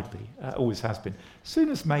 this is Madeley, always has been, as soon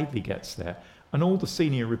as Madeley gets there, and all the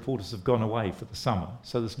senior reporters have gone away for the summer,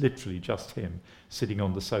 so there's literally just him sitting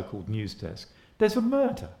on the so-called news desk, there's a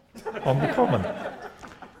murder on the Common.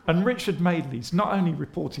 And Richard Madeley's not only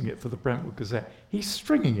reporting it for the Brentwood Gazette, he's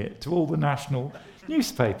stringing it to all the national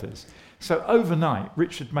newspapers. So overnight,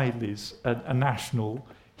 Richard Madeley's a national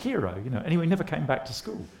hero, Anyway, he never came back to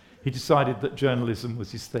school. He decided that journalism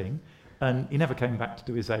was his thing, and he never came back to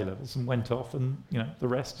do his A-levels and went off, and, the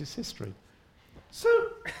rest is history. So,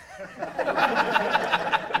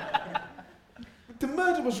 the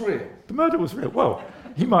murder was real? The murder was real. Well,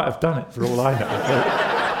 he might have done it for all I know.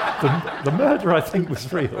 The murder, I think,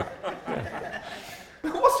 was real. Yeah.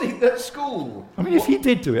 Was he at school? I mean, if he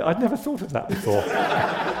did do it, I'd never thought of that before.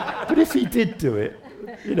 But if he did do it,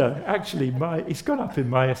 actually, he's gone up in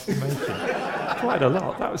my estimation quite a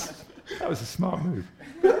lot. That was a smart move.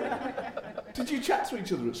 Did you chat to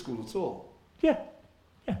each other at school at all? Yeah,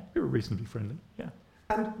 we were reasonably friendly, yeah.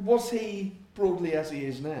 And was he broadly as he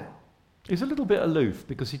is now? He was a little bit aloof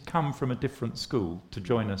because he'd come from a different school to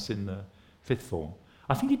join us in the fifth form.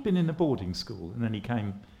 I think he'd been in a boarding school, and then he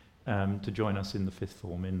came to join us in the fifth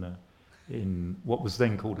form in what was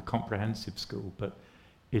then called a comprehensive school, but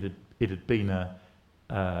it had been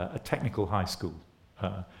a technical high school,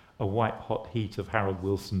 a white hot heat of Harold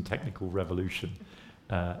Wilson technical revolution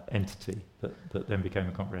entity that then became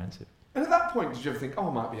a comprehensive. And at that point, did you ever think, I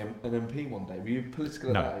might be an MP one day? Were you political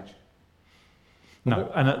at that age?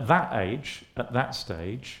 No, and at that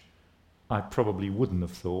stage, I probably wouldn't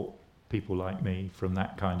have thought people like me from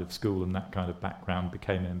that kind of school and that kind of background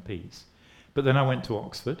became MPs. But then I went to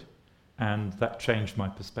Oxford, and that changed my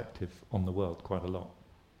perspective on the world quite a lot.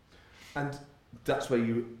 And that's where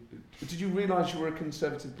did you realise you were a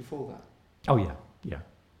Conservative before that? Oh yeah.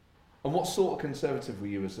 And what sort of Conservative were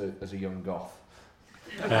you as a young goth?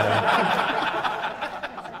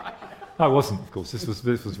 I wasn't, of course. This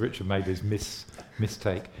was Richard Maybe's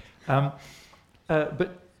mistake. But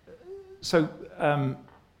so,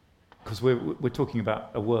 because we're talking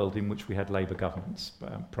about a world in which we had Labour governments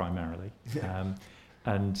primarily,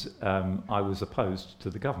 and I was opposed to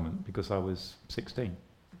the government because I was 16.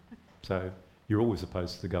 So you're always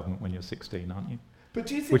opposed to the government when you're 16, aren't you? But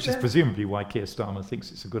do you think which is presumably why Keir Starmer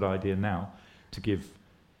thinks it's a good idea now to give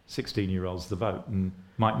 16-year-olds the vote, and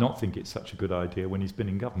might not think it's such a good idea when he's been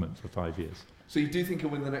in government for 5 years. So you do think he'll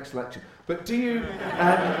win the next election. But do you...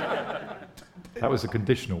 that was a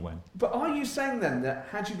conditional one. But are you saying then that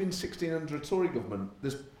had you been 16 under a Tory government,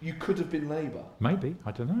 you could have been Labour? Maybe,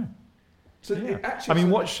 I don't know. So yeah. it actually... I mean,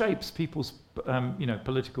 what shapes people's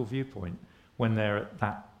political viewpoint when they're at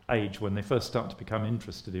that age, when they first start to become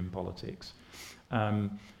interested in politics?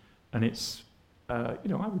 And it's,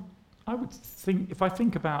 I would think, if I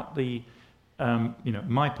think about the,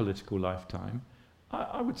 my political lifetime,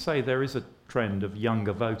 I would say there is a trend of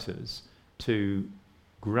younger voters to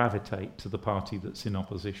gravitate to the party that's in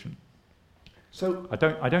opposition. So I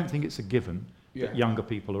don't think it's a given that younger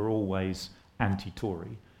people are always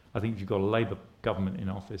anti-Tory. I think if you've got a Labour government in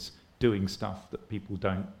office doing stuff that people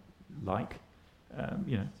don't like,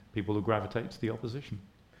 people will gravitate to the opposition.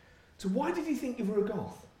 So why did you think you were a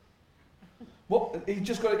goth? What, you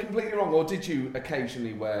just got it completely wrong, or did you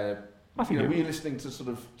occasionally were you listening to sort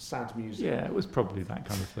of sad music? Yeah, it was probably that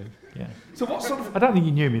kind of thing. Yeah. So what sort of? I don't think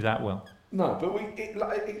you knew me that well. No, but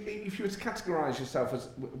if you were to categorise yourself as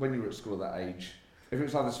when you were at school at that age, if it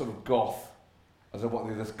was either sort of goth, as what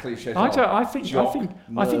the cliches are, I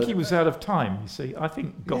think he was out of time. You see, I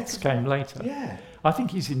think goths came later. Yeah. I think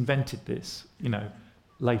he's invented this,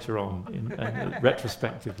 later on,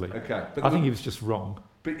 retrospectively. Okay. But I think he was just wrong.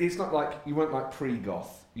 But it's not like you weren't like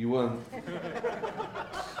pre-goth. You weren't.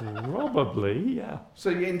 Probably, yeah.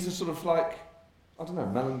 So you're into sort of like, I don't know,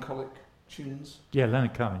 melancholic tunes. Yeah,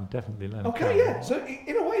 Leonard Cohen, definitely Leonard Cohen. Okay, yeah. So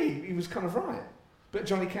in a way, he was kind of right. Bit of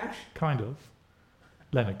Johnny Cash. Kind of.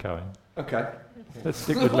 Leonard Cohen. Okay. Let's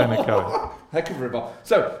stick with Leonard Cohen. Heck of a rip-off.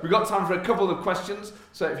 So we've got time for a couple of questions.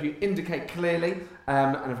 So if you indicate clearly,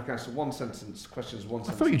 and if I can answer one sentence, questions one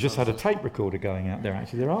sentence. I thought you just had a tape recorder going out there.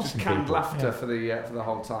 Actually, there are just some canned people. laughter for the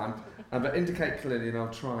whole time. But indicate clearly, and I'll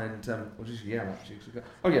try and we'll just yell actually.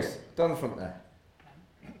 Oh yes, down the front there.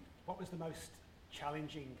 What was the most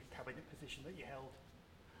challenging cabinet position that you held?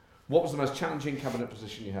 What was the most challenging cabinet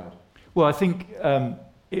position you held? Well, I think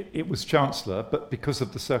it was Chancellor, but because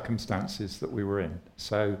of the circumstances that we were in.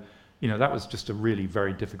 So, that was just a really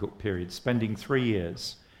very difficult period. Spending 3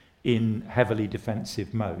 years in heavily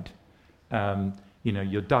defensive mode.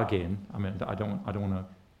 You're dug in. I mean, I don't want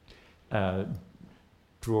to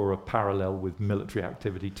draw a parallel with military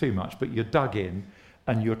activity too much, but you're dug in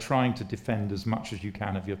and you're trying to defend as much as you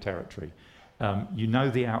can of your territory.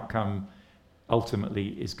 The outcome ultimately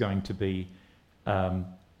is going to be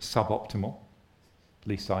suboptimal. At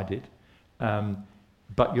least I did.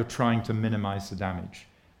 But you're trying to minimize the damage.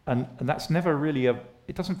 And that's never really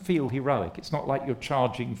it doesn't feel heroic. It's not like you're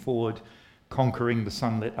charging forward, conquering the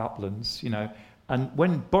sunlit uplands, And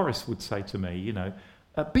when Boris would say to me,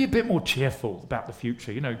 be a bit more cheerful about the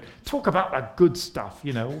future, talk about the good stuff,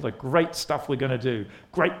 all the great stuff we're going to do,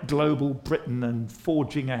 great global Britain and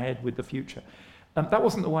forging ahead with the future. That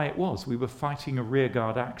wasn't the way it was. We were fighting a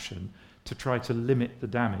rearguard action to try to limit the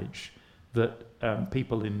damage that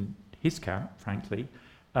people in his camp, frankly,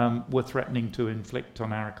 were threatening to inflict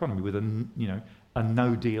on our economy with a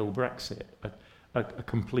no-deal Brexit, a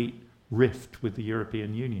complete rift with the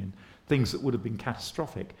European Union, things that would have been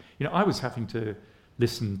catastrophic. I was having to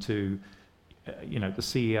listen to, the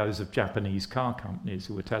CEOs of Japanese car companies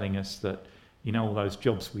who were telling us that, all those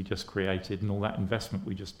jobs we just created and all that investment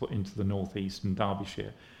we just put into the North East and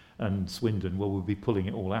Derbyshire and Swindon, we'll be pulling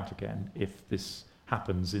it all out again if this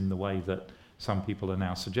happens in the way that some people are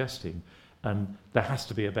now suggesting. And there has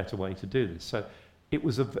to be a better way to do this. So it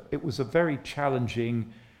was a very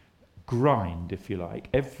challenging grind, if you like.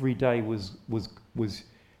 Every day was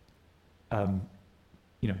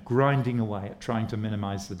grinding away at trying to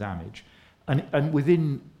minimise the damage, and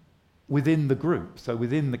within the group, so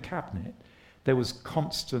within the cabinet, there was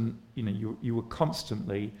constant. You were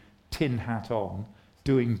constantly tin hat on,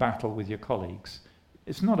 doing battle with your colleagues.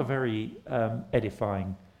 It's not a very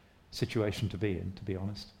edifying situation to be in, to be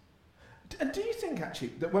honest. And do you think, actually,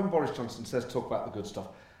 that when Boris Johnson says talk about the good stuff,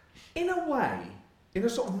 in a way, in a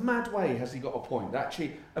sort of mad way, has he got a point? That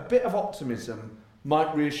actually, a bit of optimism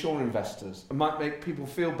might reassure investors and might make people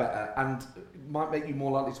feel better and might make you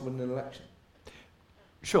more likely to win an election?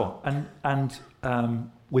 Sure. And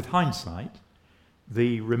with hindsight,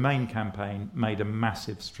 the Remain campaign made a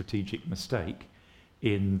massive strategic mistake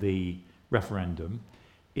in the referendum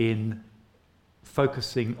in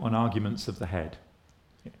focusing on arguments of the head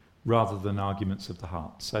rather than arguments of the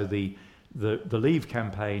heart. So the Leave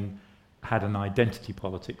campaign had an identity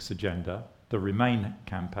politics agenda. The Remain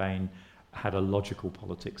campaign had a logical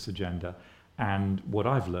politics agenda. And what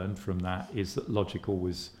I've learned from that is that logic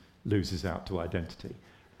always loses out to identity.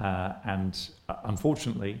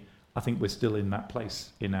 Unfortunately, I think we're still in that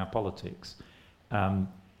place in our politics. So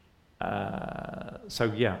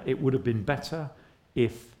yeah, it would have been better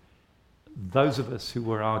if those of us who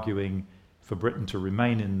were arguing for Britain to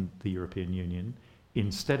remain in the European Union,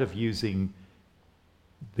 instead of using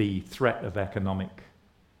the threat of economic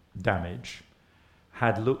damage,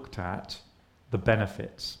 had looked at the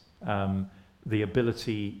benefits, the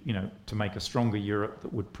ability, to make a stronger Europe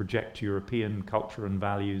that would project European culture and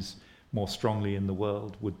values more strongly in the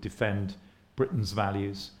world, would defend Britain's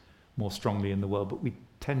values more strongly in the world. But we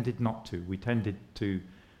tended not to. We tended to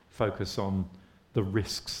focus on the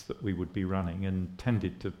risks that we would be running and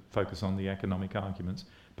tended to focus on the economic arguments,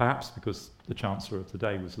 perhaps because the Chancellor of the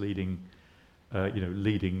day was leading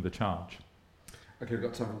the charge. Okay, we've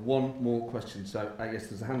got time for one more question. So I guess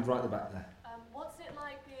there's a hand right at the back there. What's it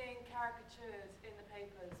like being caricatured in the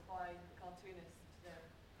papers by the cartoonists today?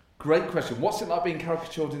 Great question. What's it like being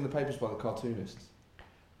caricatured in the papers by the cartoonists?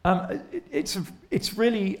 It's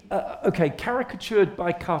really caricatured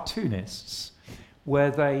by cartoonists,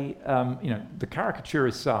 where they, the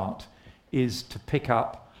caricaturist's art is to pick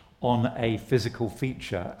up on a physical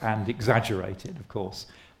feature and exaggerate it, of course.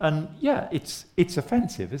 And yeah, it's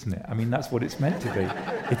offensive, isn't it? I mean, that's what it's meant to be.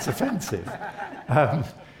 It's offensive.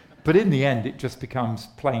 But in the end, it just becomes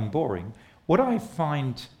plain boring. What I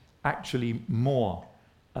find actually more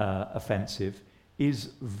offensive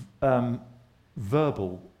is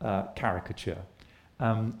verbal caricature,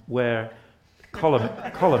 where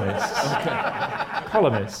columnists,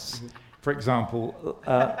 for example,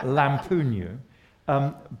 lampoon you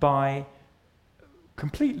by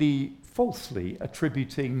completely falsely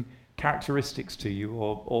attributing characteristics to you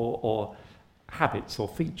or habits or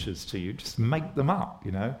features to you, just make them up,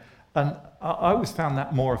 And I always found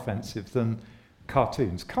that more offensive than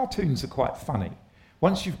cartoons. Cartoons are quite funny.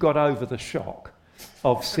 Once you've got over the shock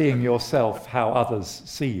of seeing yourself how others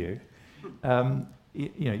see you,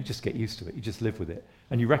 you just get used to it. You just live with it.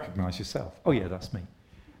 And you recognise yourself. Oh, yeah, that's me.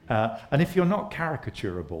 And if you're not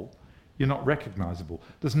caricaturable, you're not recognisable.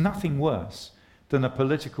 There's nothing worse than a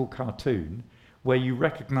political cartoon where you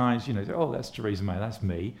recognise, oh, that's Theresa May, that's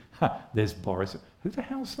me. There's Boris. Who the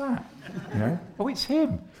hell's that? Oh, it's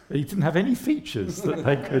him. He didn't have any features that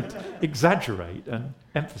they could exaggerate and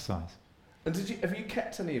emphasise. And have you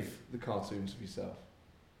kept any of the cartoons of yourself?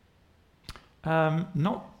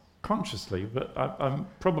 Not consciously, but I'm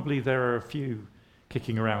probably there are a few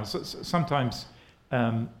kicking around. So sometimes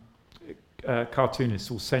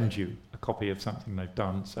cartoonists will send you a copy of something they've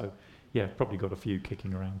done. So yeah, probably got a few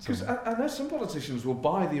kicking around. Because I know some politicians will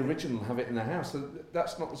buy the original and have it in their house. So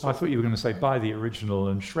that's not the sort I thought you were going to say buy the original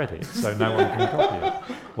and shred it, so no one can copy it,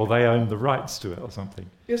 or they own the rights to it or something.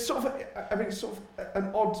 Yeah, it's sort of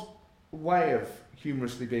an odd way of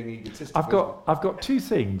humorously being egotistical. I've got two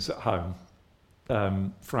things at home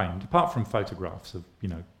framed, apart from photographs of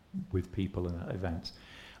with people and at events.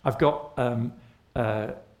 I've got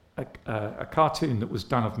a cartoon that was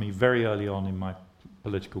done of me very early on in my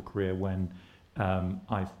political career when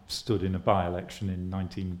I stood in a by-election in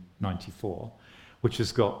 1994, which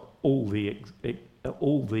has got all the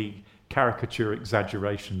caricature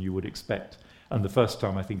exaggeration you would expect, and the first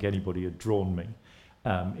time I think anybody had drawn me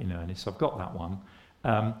in earnest. I've got that one,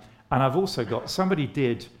 and I've also got somebody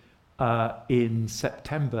did in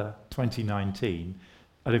September 2019.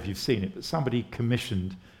 I don't know if you've seen it, but somebody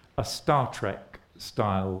commissioned a Star Trek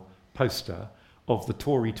style poster of the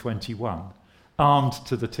Tory 21. armed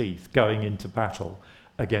to the teeth, going into battle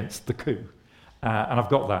against the coup. And I've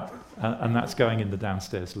got that, and that's going in the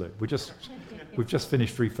downstairs loo. We've just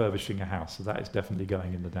finished refurbishing a house, so that is definitely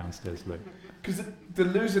going in the downstairs loo. Because the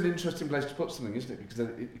loo's an interesting place to put something, isn't it? Because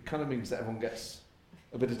it kind of means that everyone gets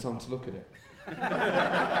a bit of time to look at it.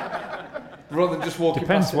 Rather than just walking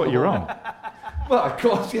Depends past it. what you're on. Well, of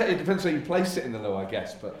course, yeah, it depends where you place it in the loo, I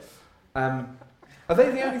guess. But are they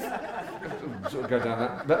the only... sort of go down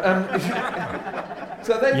that. But,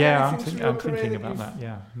 so are they the only things from your I'm career thinking that about that,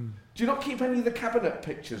 yeah. Do you not keep any of the cabinet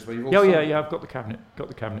pictures where you've Oh, also... yeah, I've got the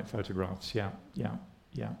cabinet photographs, yeah.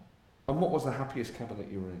 And what was the happiest cabinet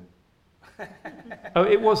you were in? Oh,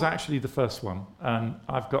 it was actually the first one, and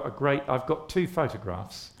I've got two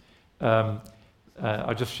photographs. I'll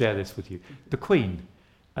just share this with you. The Queen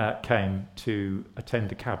came to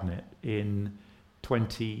attend a cabinet in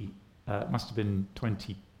must have been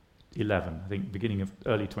 2011, I think, beginning of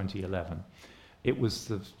early 2011. It was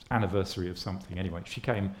the anniversary of something. Anyway, she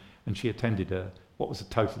came and she attended what was a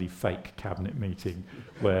totally fake cabinet meeting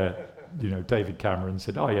where, David Cameron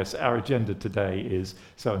said, "Oh yes, our agenda today is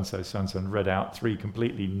so-and-so, so-and-so," and read out 3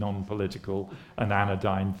 completely non-political and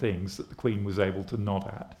anodyne things that the Queen was able to nod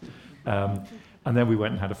at. And then we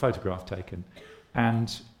went and had a photograph taken.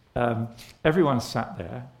 And everyone sat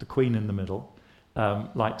there, the Queen in the middle,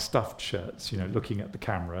 like stuffed shirts, looking at the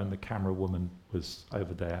camera, and the camera woman was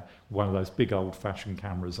over there, one of those big old-fashioned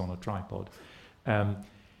cameras on a tripod,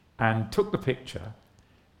 and took the picture,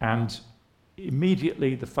 and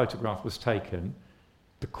immediately the photograph was taken.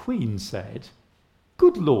 The Queen said,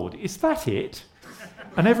 "Good Lord, is that it?"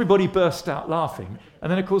 And everybody burst out laughing.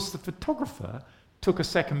 And then, of course, the photographer took a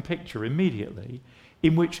second picture immediately,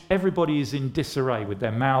 in which everybody is in disarray with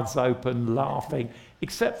their mouths open, laughing,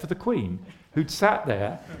 except for the Queen, who'd sat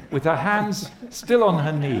there with her hands still on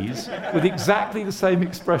her knees with exactly the same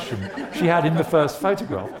expression she had in the first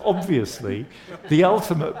photograph. Obviously, the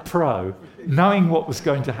ultimate pro, knowing what was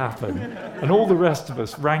going to happen, and all the rest of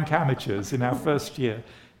us, rank amateurs in our first year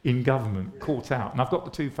in government, caught out. And I've got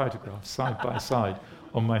the 2 photographs side by side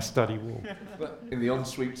on my study wall. In the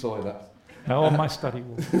ensuite toilet. No, on my study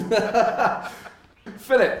wall.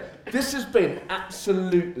 Philip, this has been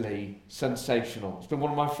absolutely sensational. It's been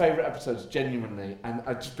one of my favourite episodes, genuinely, and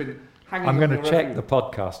I've just been hanging on. I'm going to check the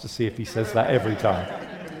podcast to see if he says that every time.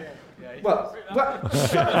 Well,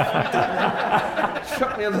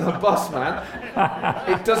 chuck me under the bus, man.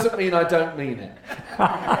 It doesn't mean I don't mean it.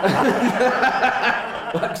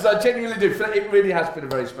 Because I genuinely do. It really has been a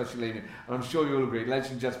very special evening, and I'm sure you'll agree.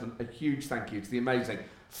 Ladies and gentlemen, a huge thank you to the amazing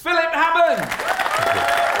Philip Hammond!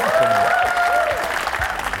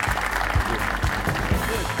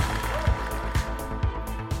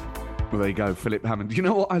 Well, there you go, Philip Hammond. You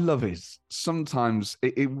know what I love is sometimes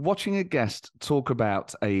watching a guest talk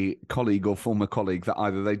about a colleague or former colleague that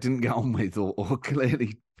either they didn't get on with or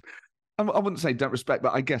clearly, I wouldn't say don't respect,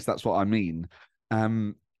 but I guess that's what I mean.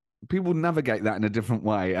 People navigate that in a different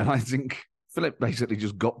way. And I think Philip basically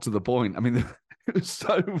just got to the point. I mean, it was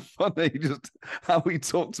so funny just how he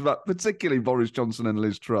talked about particularly Boris Johnson and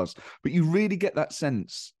Liz Truss. But you really get that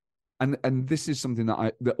sense. And this is something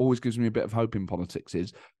that always gives me a bit of hope in politics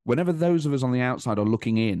is whenever those of us on the outside are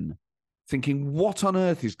looking in, thinking, what on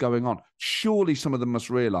earth is going on? Surely some of them must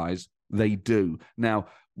realise they do. Now,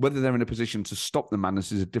 whether they're in a position to stop the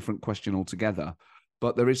madness is a different question altogether.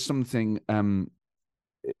 But there is something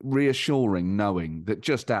reassuring knowing that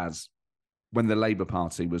just as when the Labour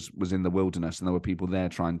Party was in the wilderness and there were people there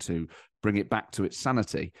trying to bring it back to its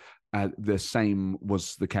sanity, the same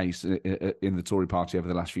was the case in the Tory party over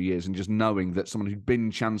the last few years. And just knowing that someone who'd been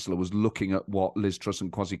Chancellor was looking at what Liz Truss and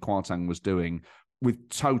Kwasi Kwarteng was doing with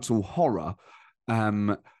total horror,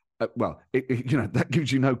 that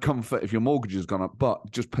gives you no comfort if your mortgage has gone up, but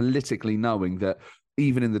just politically knowing that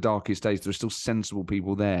even in the darkest days, there are still sensible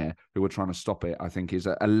people there who are trying to stop it, I think is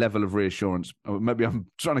a level of reassurance. Or maybe I'm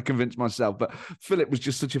trying to convince myself, but Philip was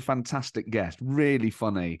just such a fantastic guest, really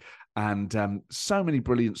funny, and so many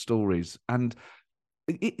brilliant stories. And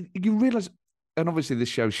you realise, and obviously this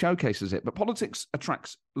show showcases it, but politics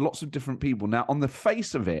attracts lots of different people. Now, on the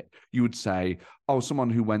face of it, you would say, oh, someone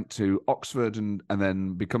who went to Oxford and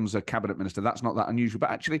then becomes a cabinet minister, that's not that unusual.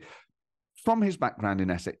 But actually, from his background in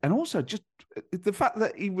Essex, and also just the fact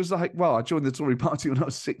that he was like, well, I joined the Tory party when I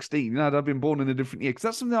was 16, I'd been born in a different year. Because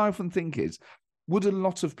that's something I often think is, would a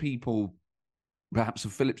lot of people, perhaps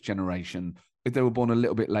of Philip's generation, if they were born a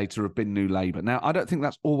little bit later, have been New Labour? Now, I don't think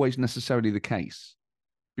that's always necessarily the case,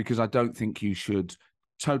 because I don't think you should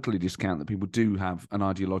totally discount that people do have an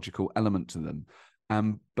ideological element to them.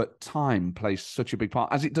 but time plays such a big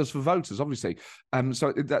part, as it does for voters, obviously. When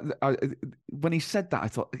he said that, I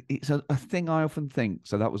thought it's a thing I often think.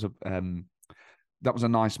 So that was a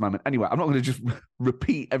nice moment. Anyway, I'm not going to just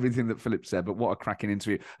repeat everything that Philip said, but what a cracking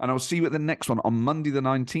interview. And I'll see you at the next one on Monday, the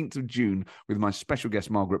 19th of June, with my special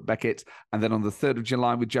guest, Margaret Beckett. And then on the 3rd of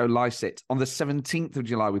July with Joe Lycett. On the 17th of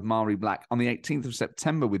July with Mari Black. On the 18th of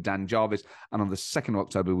September with Dan Jarvis. And on the 2nd of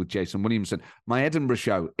October with Jason Williamson. My Edinburgh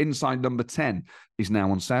show, Inside Number 10, is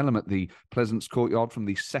now on sale. I'm at the Pleasance Courtyard from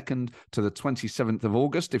the 2nd to the 27th of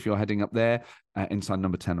August. If you're heading up there, Inside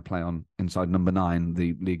Number 10, a play on Inside Number 9,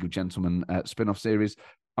 the League of Gentlemen spin-off series.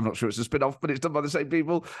 I'm not sure it's a spin-off, but it's done by the same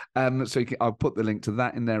people. I'll put the link to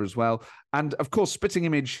that in there as well. And, of course, Spitting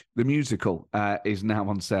Image, the musical, is now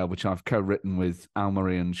on sale, which I've co-written with Al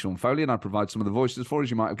Murray and Sean Foley, and I provide some of the voices for, as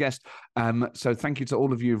you might have guessed. So thank you to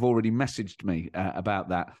all of you who've already messaged me about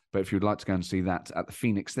that. But if you'd like to go and see that at the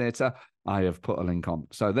Phoenix Theatre, I have put a link on.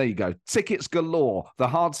 So there you go. Tickets galore. The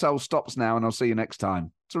hard sell stops now, and I'll see you next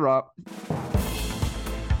time. Ta-ra.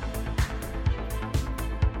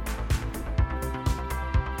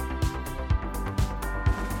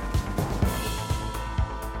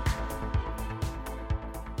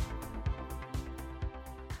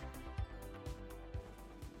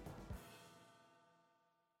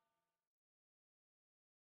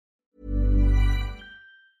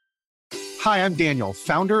 Hi, I'm Daniel,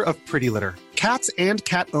 founder of Pretty Litter. Cats and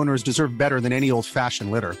cat owners deserve better than any old-fashioned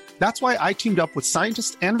litter. That's why I teamed up with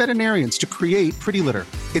scientists and veterinarians to create Pretty Litter.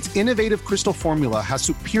 Its innovative crystal formula has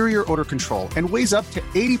superior odor control and weighs up to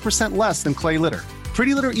 80% less than clay litter.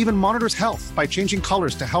 Pretty Litter even monitors health by changing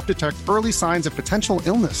colors to help detect early signs of potential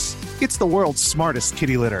illness. It's the world's smartest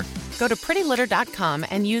kitty litter. Go to prettylitter.com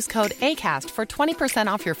and use code ACAST for 20%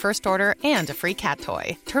 off your first order and a free cat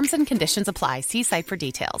toy. Terms and conditions apply. See site for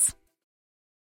details.